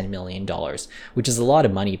 $8 to $10 million, which is a lot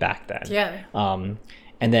of money back then. Yeah.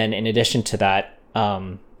 And then in addition to that,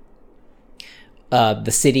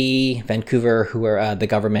 the city, Vancouver, the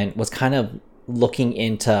government was kind of looking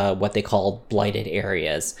into what they call blighted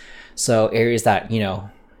areas. So areas that,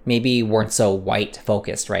 maybe weren't so white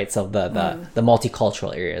focused, right? So the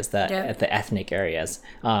multicultural areas, the ethnic areas.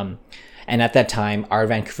 And at that time, our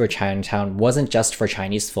Vancouver Chinatown wasn't just for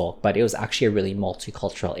Chinese folk, but it was actually a really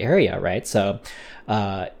multicultural area, right? So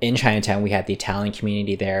in Chinatown, we had the Italian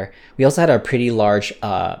community there. We also had a pretty large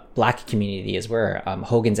Black community as well.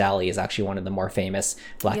 Hogan's Alley is actually one of the more famous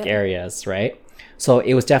Black areas, right? So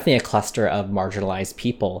it was definitely a cluster of marginalized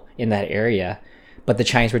people in that area. But the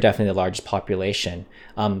Chinese were definitely the largest population.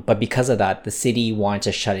 But because of that, the city wanted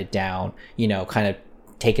to shut it down, kind of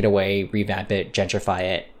take it away, revamp it, gentrify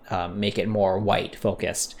it, make it more white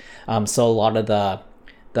focused. So a lot of the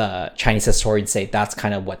Chinese historians say that's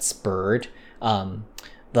kind of what spurred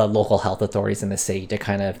the local health authorities in the city to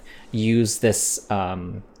kind of use this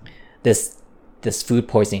food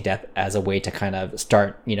poisoning death as a way to kind of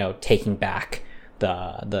start, taking back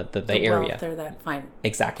the area. Or that fine.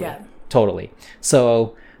 Exactly. Yeah. Totally.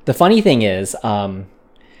 So the funny thing is,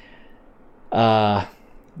 the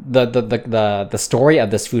story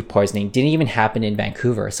of this food poisoning didn't even happen in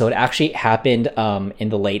Vancouver. So it actually happened in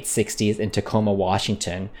the late 60s in Tacoma,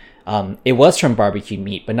 Washington. It was from barbecue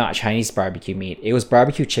meat, but not Chinese barbecue meat. It was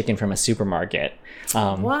barbecue chicken from a supermarket.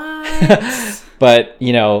 What? But,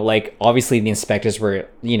 obviously the inspectors were,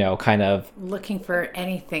 kind of looking for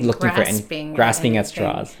anything, grasping at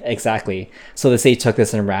straws. Exactly. So the city took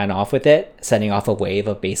this and ran off with it, setting off a wave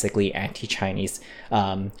of basically anti-Chinese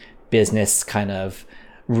business kind of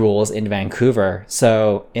rules in Vancouver.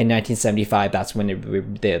 So in 1975, that's when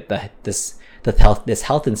this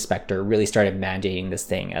health inspector really started mandating this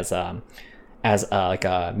thing as like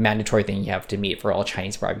a mandatory thing you have to meet for all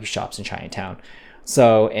Chinese barbecue shops in Chinatown.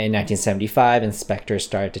 So in 1975, inspectors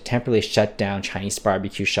started to temporarily shut down Chinese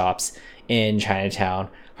barbecue shops in Chinatown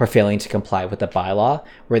for failing to comply with the bylaw,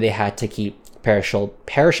 where they had to keep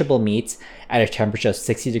perishable meats at a temperature of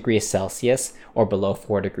 60 degrees Celsius or below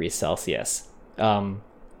 4 degrees Celsius.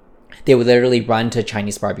 They would literally run to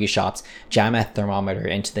Chinese barbecue shops, jam a thermometer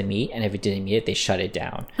into the meat, and if it didn't meet it, they shut it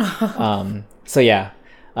down.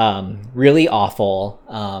 Really awful,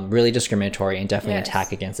 really discriminatory, and definitely an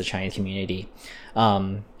attack against the Chinese community.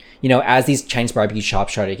 As these Chinese barbecue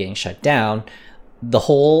shops started getting shut down, the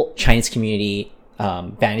whole Chinese community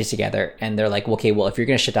banded together, and they're like, okay, well, if you're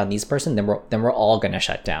going to shut down these person, then we're all going to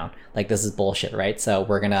shut down. Like, this is bullshit, right? So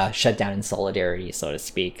we're going to shut down in solidarity, so to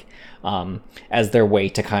speak, as their way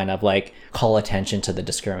to kind of like call attention to the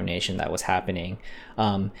discrimination that was happening.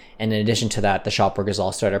 And in addition to that, the shop workers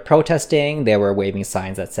all started protesting. They were waving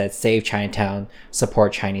signs that said, "Save Chinatown,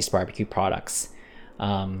 support Chinese barbecue products."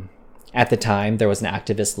 At the time, there was an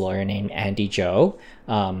activist lawyer named Andy Zhou.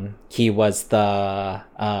 He was the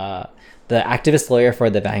activist lawyer for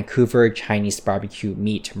the Vancouver Chinese Barbecue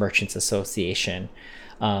Meat Merchants Association.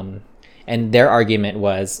 And their argument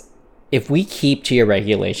was, if we keep to your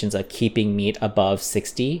regulations of keeping meat above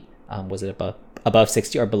 60, was it above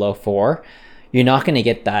 60 or below 4, you're not going to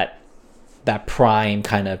get that prime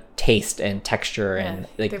kind of taste and texture. And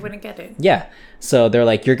like, they wouldn't get it. Yeah. So they're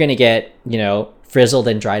like, you're going to get, frizzled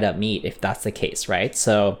and dried up meat if that's the case, right?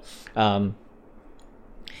 So in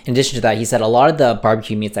addition to that, he said a lot of the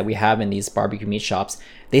barbecue meats that we have in these barbecue meat shops,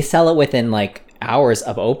 they sell it within like hours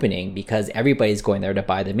of opening because everybody's going there to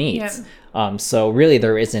buy the meats. Yeah. So really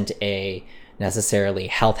there isn't a necessarily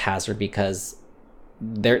health hazard because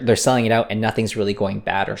they're selling it out and nothing's really going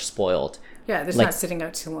bad or spoiled. Yeah, there's not sitting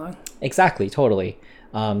out too long. Exactly, totally.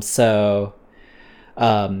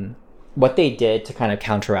 What they did to kind of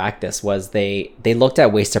counteract this was they looked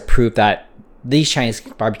at ways to prove that these Chinese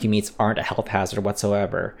barbecue meats aren't a health hazard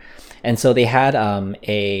whatsoever. And so they had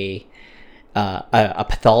a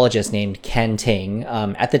pathologist named Ken Ting.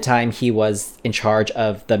 At the time, he was in charge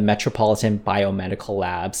of the Metropolitan Biomedical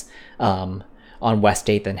Labs on West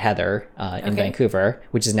 8th and Heather in Vancouver,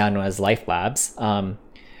 which is now known as Life Labs.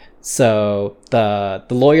 So the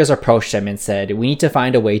lawyers approached him and said, we need to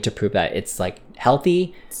find a way to prove that it's like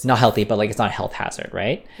healthy, not healthy, but like it's not a health hazard,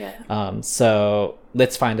 right? Yeah. So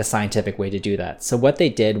let's find a scientific way to do that. So what they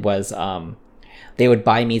did was they would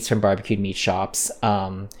buy meats from barbecued meat shops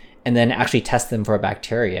and then actually test them for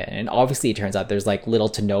bacteria. And obviously it turns out there's like little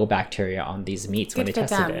to no bacteria on these meats when they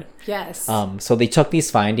tested it. Yes. So they took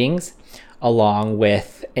these findings along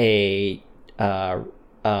with a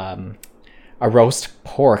roast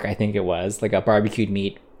pork, I think it was, like a barbecued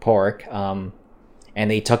meat pork, and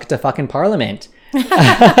they took it to fucking Parliament.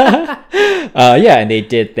 And they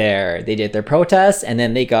did their protests, and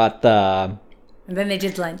then they got and then they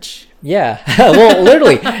did lunch. Yeah. Well,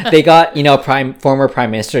 literally, they got, former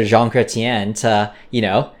Prime Minister Jean Chrétien to,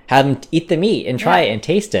 have him eat the meat and try it and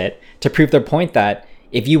taste it to prove their point that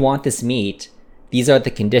if you want this meat, these are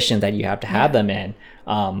the conditions that you have to have them in.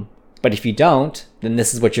 But if you don't, then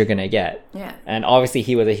this is what you're gonna get. Yeah. And obviously,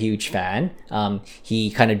 he was a huge fan. He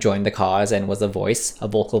kind of joined the cause and was a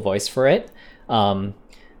vocal voice for it.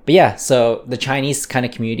 But yeah, so the Chinese kind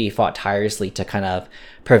of community fought tirelessly to kind of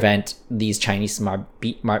prevent these Chinese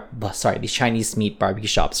these Chinese meat barbecue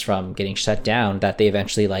shops from getting shut down. That they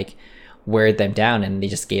eventually like weared them down, and they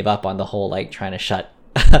just gave up on the whole like trying to shut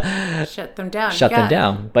them down. Them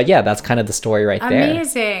down. But yeah, that's kind of the story right there.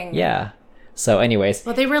 Amazing. Yeah. So anyways.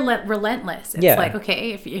 Well, they were relentless. It's like,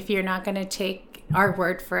 okay, if you're not going to take our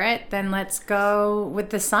word for it, then let's go with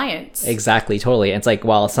the science. Exactly. Totally. And it's like,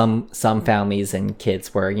 while some families and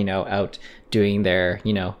kids were, you know, out doing their,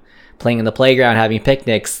 you know, playing in the playground, having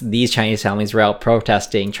picnics, these Chinese families were out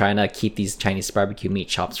protesting, trying to keep these Chinese barbecue meat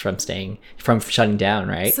shops from shutting down,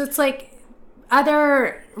 right? So it's like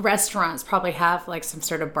other restaurants probably have like some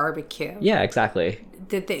sort of barbecue. Yeah, exactly.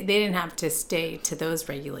 They didn't have to stay to those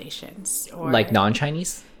regulations, or like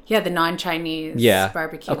non-Chinese. Yeah, the non-Chinese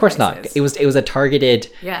barbecue. Of course places. not. It was a targeted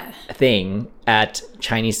thing at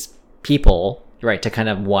Chinese people, right? To kind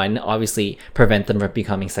of, one, obviously prevent them from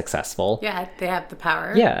becoming successful. Yeah, they have the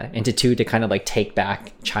power. Yeah, and two, to kind of like take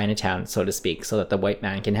back Chinatown, so to speak, so that the white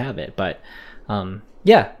man can have it. But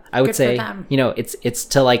yeah, I would say, you know, it's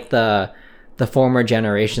to like the former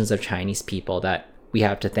generations of Chinese people that we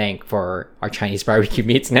have to thank for our Chinese barbecue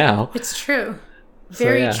meats now. It's true.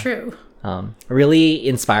 Very true. A really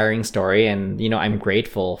inspiring story, and you know, I'm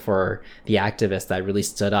grateful for the activists that really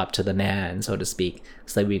stood up to the man, so to speak,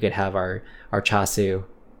 so that we could have our chassu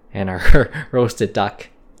and our roasted duck.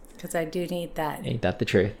 Because I do need that. Ain't that the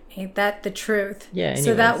truth? Ain't that the truth? Yeah. Anyways.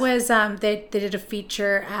 So that was they did a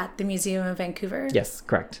feature at the Museum of Vancouver. Yes,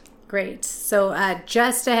 correct. Great. So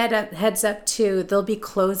just a heads up too, they'll be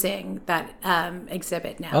closing that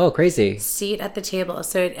exhibit now. Oh, crazy. Seat at the table.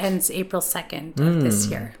 So it ends April 2nd of this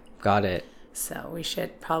year. Got it. So we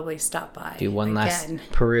should probably stop by. Do one last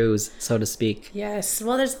peruse, so to speak. Yes.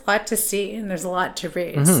 Well, there's a lot to see and there's a lot to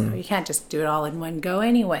read. So you can't just do it all in one go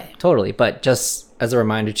anyway. Totally. But just as a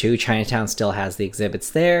reminder too, Chinatown still has the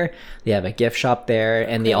exhibits there. They have a gift shop there,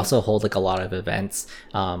 and they also hold like a lot of events,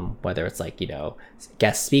 whether it's like, you know,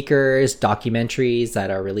 guest speakers, documentaries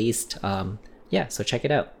that are released. Yeah, so check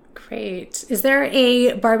it out. Great. Is there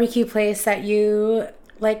a barbecue place that you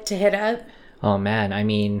like to hit up? Oh man, I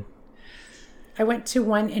mean, I went to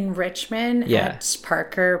one in Richmond at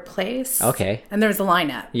Parker Place. Okay. And there's a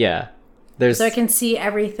lineup. Yeah. So I can see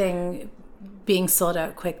everything being sold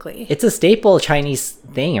out quickly. It's a staple Chinese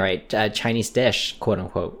thing, right? Chinese dish, quote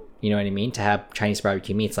unquote. You know what I mean? To have Chinese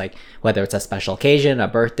barbecue meats, like whether it's a special occasion, a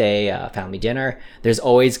birthday, a family dinner, there's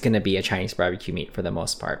always going to be a Chinese barbecue meat for the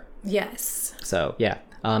most part. Yes. So, yeah.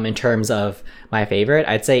 In terms of my favorite,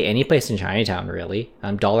 I'd say any place in Chinatown, really.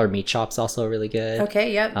 Dollar Meat Shop's also really good.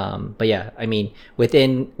 Okay, yep. But yeah, I mean,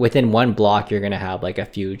 within one block, you're going to have like a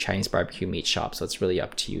few Chinese barbecue meat shops. So it's really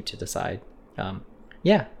up to you to decide. Thought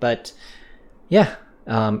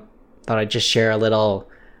I'd just share a little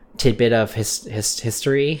tidbit of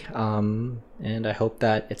history. And I hope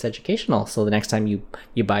that it's educational. So the next time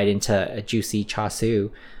you bite into a juicy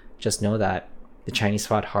chassu, just know that the Chinese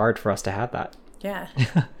fought hard for us to have that. Yeah.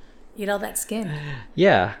 Eat all that skin.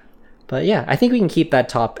 Yeah. But yeah, I think we can keep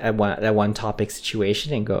that at one topic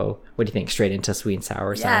situation and go, what do you think, straight into sweet and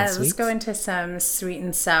sour? Yeah, let's go into some sweet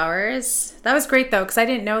and sours. That was great though, because I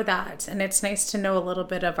didn't know that. And it's nice to know a little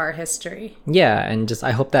bit of our history. Yeah, and just I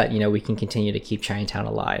hope that, you know, we can continue to keep Chinatown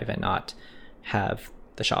alive and not have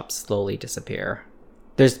the shops slowly disappear.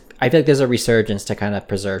 I feel like there's a resurgence to kind of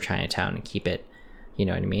preserve Chinatown and keep it, you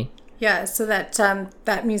know what I mean? Yeah, so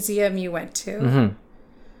that museum you went to,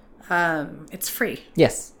 it's free.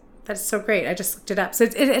 Yes. That's so great. I just looked it up. So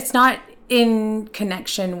it's not in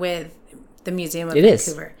connection with the Museum of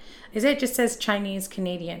Vancouver. Is it? It just says Chinese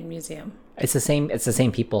Canadian Museum. It's the same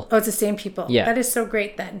people. Oh, it's the same people. Yeah. That is so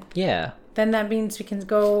great then. Yeah. Then that means we can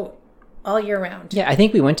go all year round. Yeah, I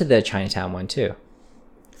think we went to the Chinatown one too.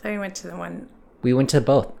 So we went to the one. We went to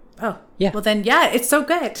both. Oh. Yeah. Well then, yeah, it's so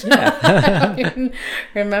good. Yeah. I don't even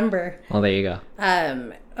remember. Well, there you go.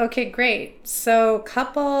 Okay, great. So,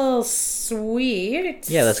 couple sweets.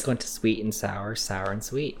 Yeah, let's go into sweet and sour, sour and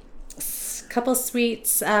sweet. Couple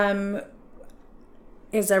sweets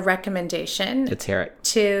is a recommendation. Let's hear it.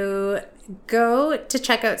 To go to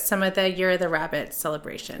check out some of the Year of the Rabbit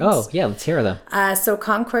celebrations. Oh, yeah, let's hear them. So,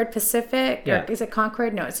 Concord Pacific. Yeah. Or is it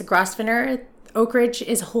Concord? No, it's a Grosvenor. Oak Ridge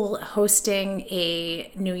is hosting a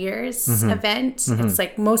New Year's event. It's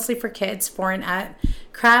like mostly for kids, 4 and up.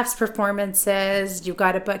 Crafts, performances. You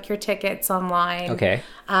got to book your tickets online. Okay.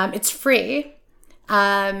 It's free.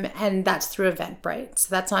 And that's through Eventbrite. So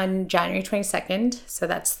that's on January 22nd. So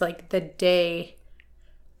that's like the day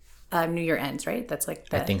New Year ends, right? That's like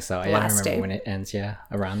I think so. I don't remember when it ends. Yeah,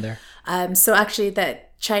 around there. So actually,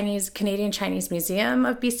 that Canadian Chinese Museum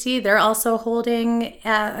of BC, they're also holding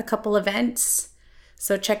a couple events.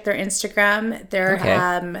 So check their Instagram.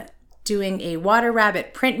 They're doing a water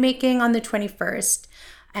rabbit printmaking on the 21st,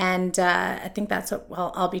 and I think that's what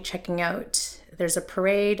I'll be checking out. There's a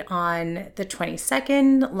parade on the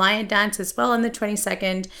 22nd, lion dance as well on the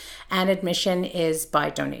 22nd, and admission is by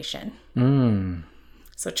donation.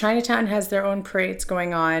 So Chinatown has their own parades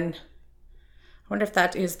going on. I wonder if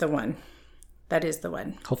that is the one. That is the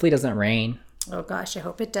one. Hopefully it doesn't rain. Oh gosh, I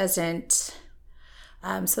hope it doesn't.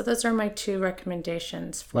 So those are my 2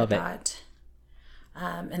 recommendations for that.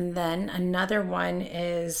 And then another one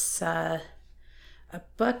is a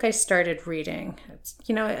book I started reading.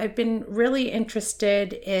 I've been really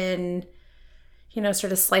interested in,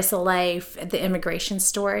 sort of slice of life, the immigration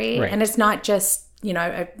story. Right. And it's not just,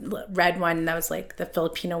 I read one that was like the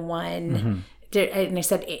Filipino one. And I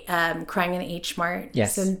said Crying in the H Mart.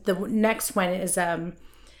 Yes. And the next one is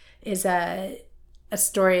a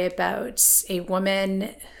story about a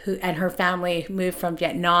woman who and her family moved from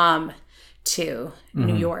Vietnam to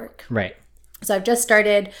New York. Right. So I've just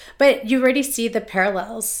started, but you already see the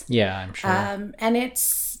parallels. Yeah, I'm sure. And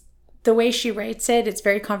it's the way she writes it. It's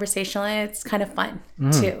very conversational and it's kind of fun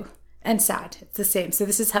too, and sad. It's the same. So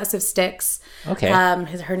this is House of Sticks. Okay.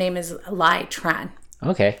 Her name is Lai Tran.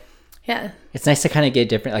 Okay. Yeah. It's nice to kind of get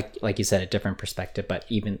different, like you said, a different perspective. But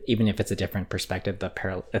even if it's a different perspective, the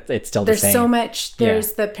parallel, it's still the same. There's so much.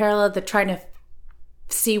 There's the parallel, the trying to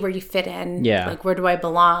see where you fit in. Yeah. Like where do I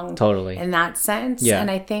belong? Totally. In that sense. Yeah.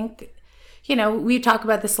 And I think. We talk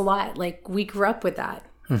about this a lot. Like, we grew up with that.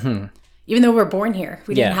 Even though we're born here,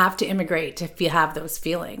 we didn't have to immigrate to have those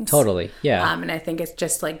feelings. Totally, yeah. And I think it's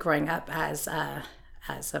just like growing up as a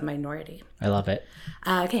minority. I love it.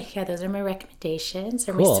 Okay, yeah, those are my recommendations.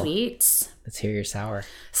 Or cool. My sweets. Let's hear your sour.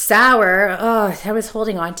 Sour. Oh, I was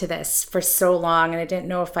holding on to this for so long, and I didn't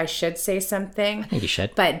know if I should say something. I think you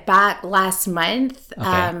should. But back last month,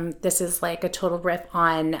 this is like a total riff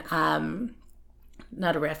on...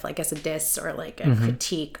 not a riff, I guess a diss or like a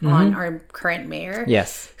critique on our current mayor.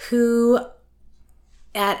 Yes. Who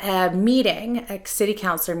at a meeting, a city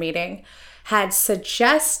councilor meeting, had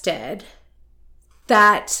suggested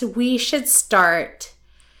that we should start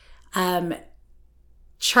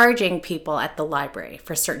charging people at the library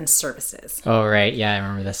for certain services. Oh, right. Yeah, I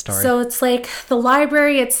remember this story. So it's like the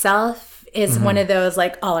library itself is one of those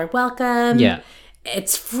like all are welcome. Yeah.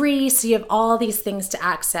 It's free, so you have all these things to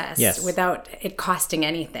access without it costing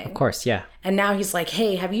anything. Of course, yeah. And now he's like,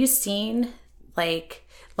 hey, have you seen, like,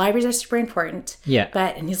 libraries are super important. Yeah.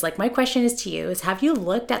 And he's like, my question is to you is, have you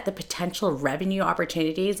looked at the potential revenue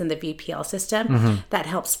opportunities in the VPL system that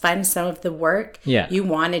helps fund some of the work you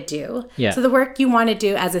want to do? Yeah. So the work you want to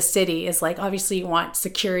do as a city is like, obviously you want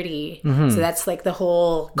security. So that's like the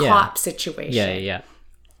whole cop situation. Yeah.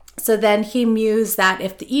 So then he mused that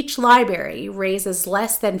if each library raises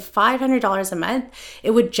less than $500 a month,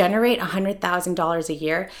 it would generate $100,000 a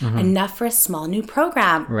year, enough for a small new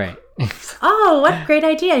program. Right. Oh, what a great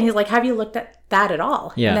idea. And he's like, have you looked at that at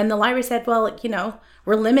all? Yeah. And then the library said, well,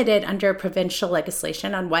 we're limited under provincial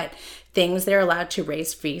legislation on what things they're allowed to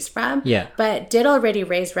raise fees from. Yeah. But did already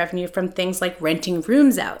raise revenue from things like renting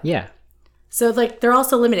rooms out. Yeah. So like they're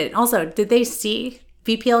also limited. Also, did they see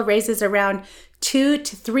VPL raises around $2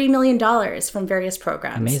 to $3 million from various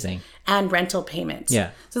programs. Amazing. And rental payments. Yeah.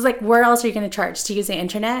 So it's like, where else are you going to charge? To use the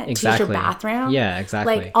internet? Exactly. To use your bathroom? Yeah,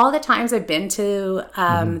 exactly. Like all the times I've been to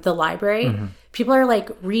the library, people are like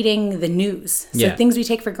reading the news. So things we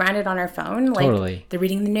take for granted on our phone, like they're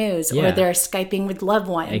reading the news or they're Skyping with loved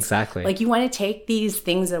ones. Exactly. Like you want to take these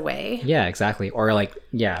things away. Yeah, exactly. Or like,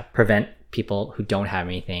 prevent people who don't have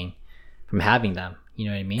anything from having them. You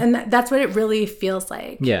know what I mean? And that's what it really feels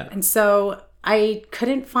like. Yeah. And so I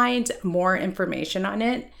couldn't find more information on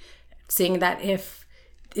it, seeing that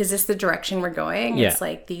is this the direction we're going? Yeah. It's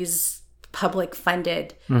like these public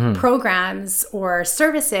funded programs or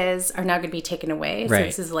services are now going to be taken away. So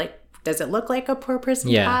this is like, does it look like a per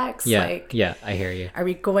person tax? Yeah, I hear you. Are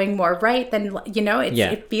we going more right than,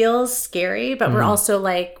 it feels scary, but we're also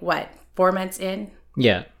like, 4 months in?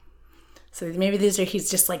 Yeah. So maybe he's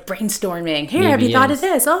just like brainstorming. Here, have you thought of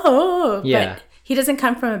this? Oh, yeah. But he doesn't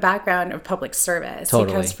come from a background of public service. Totally.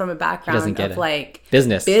 He comes from a background of like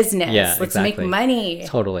business. Yeah, let's make money.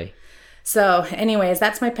 Totally. So, anyways,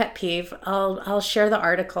 that's my pet peeve. I'll share the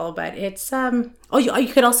article, but it's you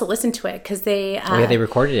could also listen to it because they they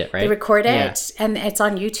recorded it, right? They record it and it's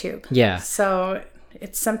on YouTube. Yeah. So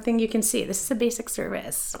it's something you can see. This is a basic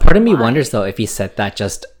service. Part of me wonders though if he said that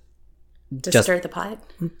just just stir the pot.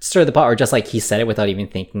 Or just like he said it without even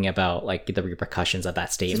thinking about like the repercussions of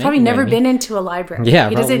that statement. He's probably never been into a library. Yeah,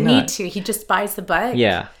 he doesn't need to. He just buys the book.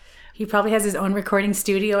 Yeah. He probably has his own recording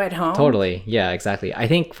studio at home. Totally. Yeah, exactly. I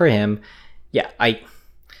think for him,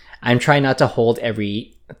 I'm trying not to hold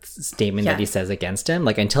every statement that he says against him.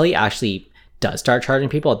 Like until he actually does start charging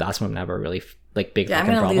people, that's when I'm never really like big. I'm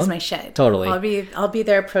gonna lose my shit. Totally. I'll be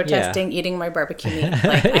there protesting, eating my barbecue meat.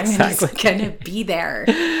 Like I'm just gonna be there.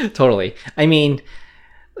 Totally. I mean,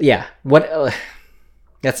 yeah.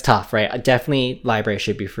 That's tough, right? Definitely, libraries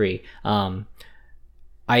should be free.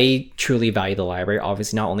 I truly value the library.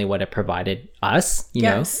 Obviously, not only what it provided us, you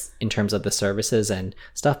know, in terms of the services and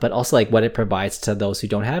stuff, but also like what it provides to those who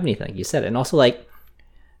don't have anything, like you said. And also like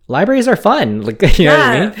libraries are fun. Like, you know what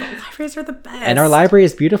I mean? Libraries are the best. And our library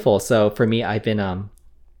is beautiful. So for me, I've been, I'm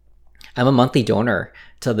a monthly donor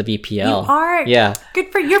to the VPL. You are? Yeah.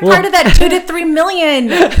 Good for you. You're part of that 2 to 3 million.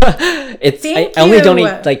 I only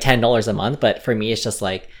donate like $10 a month, but for me, it's just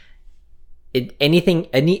like,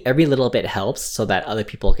 every little bit helps so that other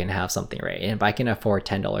people can have something, right? And if I can afford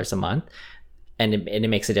 $10 a month and it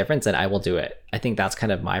makes a difference, then I will do it. I think that's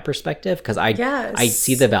kind of my perspective because I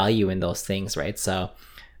see the value in those things, right? So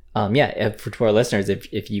for our listeners,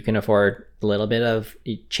 if you can afford a little bit of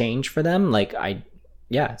change for them, like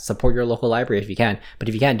support your local library if you can. But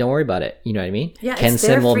if you can't, don't worry about it. You know what I mean? Yeah, Ken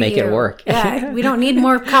Sim will make it work. Yeah, we don't need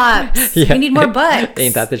more cops. We need more books.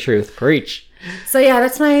 Ain't that the truth? Preach. So yeah,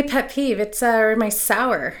 that's my pet peeve. It's my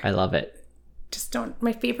sour. I love it. Just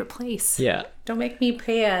my favorite place. Yeah. Don't make me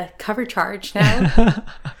pay a cover charge now.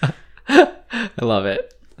 I love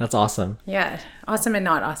it. That's awesome. Yeah. Awesome and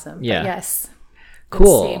not awesome. Yeah. But yes.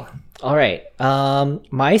 Cool. All right.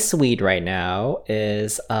 My sweet right now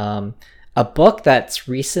is a book that's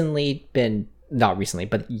recently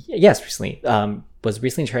was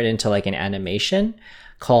recently turned into like an animation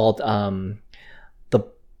called The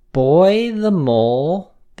Boy, the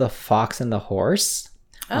Mole, the Fox, and the Horse.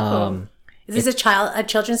 Is this a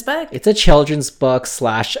children's book? It's a children's book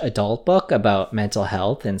 / adult book about mental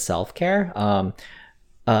health and self-care.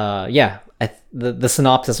 The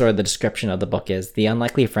synopsis or the description of the book is the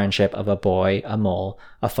unlikely friendship of a boy, a mole,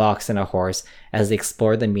 a fox, and a horse as they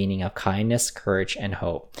explore the meaning of kindness, courage, and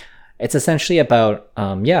hope. It's essentially about,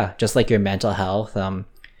 just like your mental health,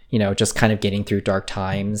 just kind of getting through dark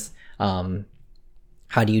times.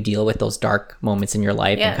 How do you deal with those dark moments in your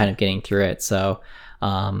life and kind of getting through it? So,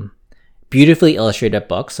 beautifully illustrated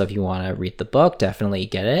book. So if you want to read the book, definitely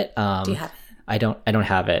get it. Do you have it? I don't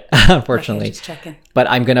have it, unfortunately. Okay, just checking. But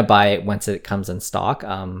I'm gonna buy it once it comes in stock.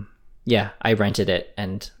 I rented it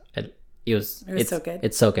and it's so good.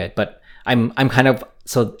 It's so good. But I'm kind of,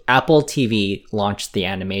 so Apple TV launched the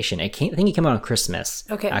animation. I think it came out on Christmas.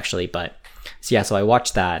 Okay. Actually, but so I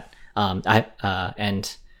watched that.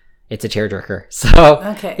 And it's a tearjerker. So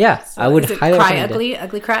so I would highly recommend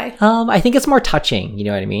ugly cry. I think it's more touching. You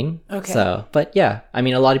know what I mean? Okay. So, but yeah, I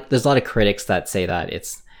mean, there's a lot of critics that say that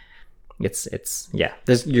it's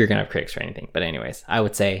you're gonna have critics for anything, but anyways, I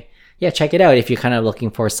would say check it out if you're kind of looking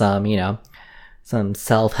for some some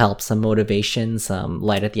self-help, some motivation, some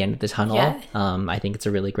light at the end of the tunnel. I think it's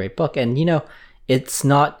a really great book, and it's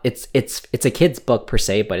a kid's book per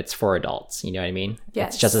se, but it's for adults. You know what I mean?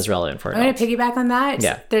 It's just as relevant for adults. I'm gonna piggyback on that.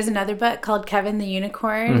 Yeah. There's another book called Kevin the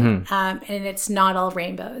Unicorn, and it's not all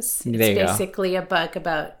rainbows. It's basically a book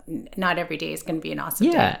about not every day is going to be an awesome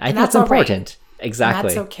day. Yeah, I think that's important. Right. Exactly. And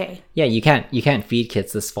that's okay. Yeah, you can't feed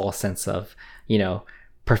kids this false sense of,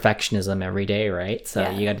 perfectionism every day, right? So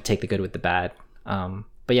you got to take the good with the bad.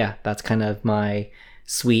 But yeah, that's kind of my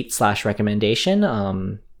sweet /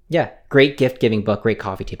 recommendation. Great gift giving book, great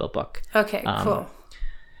coffee table book. Okay, cool.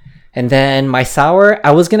 And then my sour,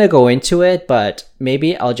 I was going to go into it, but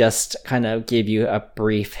maybe I'll just kind of give you a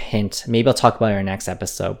brief hint. Maybe I'll talk about it in our next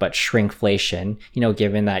episode, but shrinkflation,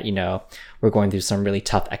 given that, we're going through some really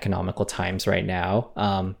tough economical times right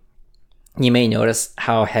now. You may notice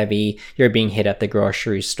how heavy you're being hit at the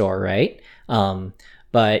grocery store, right?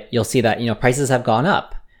 But you'll see that, prices have gone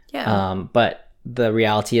up. Yeah. But the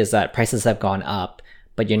reality is that prices have gone up,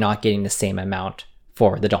 but you're not getting the same amount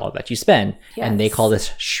for the dollar that you spend. Yes. And they call this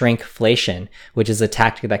shrinkflation, which is a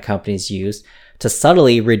tactic that companies use to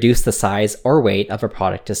subtly reduce the size or weight of a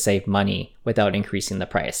product to save money without increasing the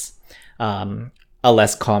price. A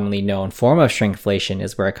less commonly known form of shrinkflation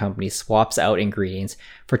is where a company swaps out ingredients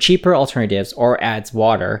for cheaper alternatives or adds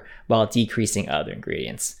water while decreasing other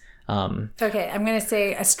ingredients. Okay, I'm going to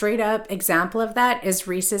say a straight up example of that is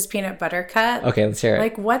Reese's Peanut Butter Cup. Okay, let's hear it.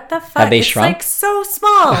 Like, what the fuck? Have they it's shrunk? like so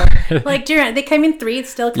small. Like, they come in 3. It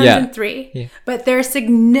still comes in 3. But they're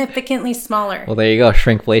significantly smaller. Well, there you go.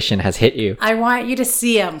 Shrinkflation has hit you. I want you to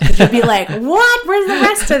see them. Because you'll be like, what? Where's the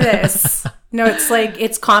rest of this? No, it's like,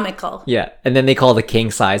 it's comical. Yeah. And then they call the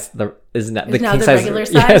king size, isn't that the king the size? Regular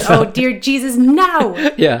size? Yes. Oh, dear Jesus, no.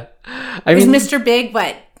 Yeah. Is Mr. Big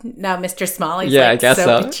what? No, Mr. Small. He's I guess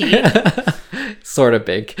so. Petite. Sort of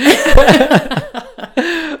big.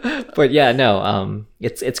 But yeah, no,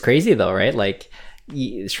 it's crazy though, right? Like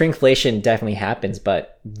shrinkflation definitely happens,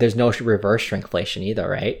 but there's no reverse shrinkflation either,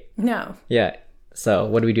 right? No. Yeah. So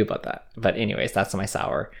what do we do about that? But anyways, that's my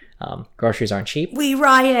sour. Groceries aren't cheap. We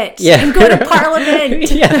riot and go to Parliament.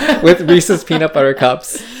 Yeah, with Reese's Peanut Butter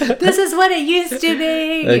Cups. This is what it used to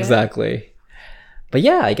be. Exactly. But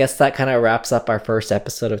yeah, I guess that kind of wraps up our first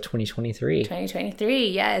episode of 2023. 2023,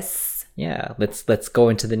 yes. Yeah, let's go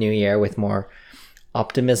into the new year with more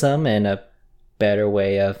optimism and a better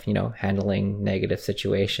way of, handling negative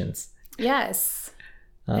situations. Yes.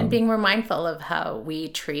 And being more mindful of how we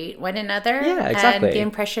treat one another. Yeah, exactly. And the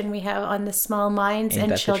impression we have on the small minds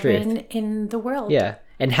and children in the world. Yeah.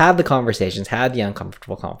 And have the conversations, have the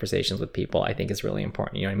uncomfortable conversations with people, I think is really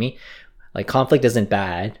important. You know what I mean? Like conflict isn't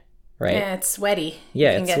bad. Right? Yeah, it's sweaty.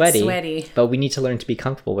 Yeah, it's sweaty. But we need to learn to be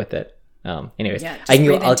comfortable with it. Anyways, yeah, just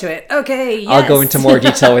breathe into it. Okay, yes. I'll go into more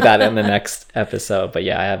detail with that in the next episode. But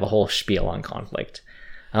yeah, I have a whole spiel on conflict.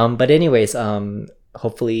 But anyways,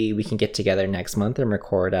 hopefully we can get together next month and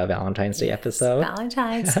record a Valentine's Day episode.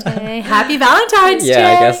 Valentine's Day. Happy Valentine's Day.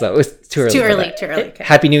 Yeah, I guess so. It was too early. Too early. Okay.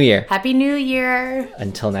 Happy New Year. Happy New Year.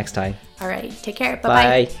 Until next time. All right. Take care.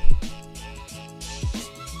 Bye-bye. Bye.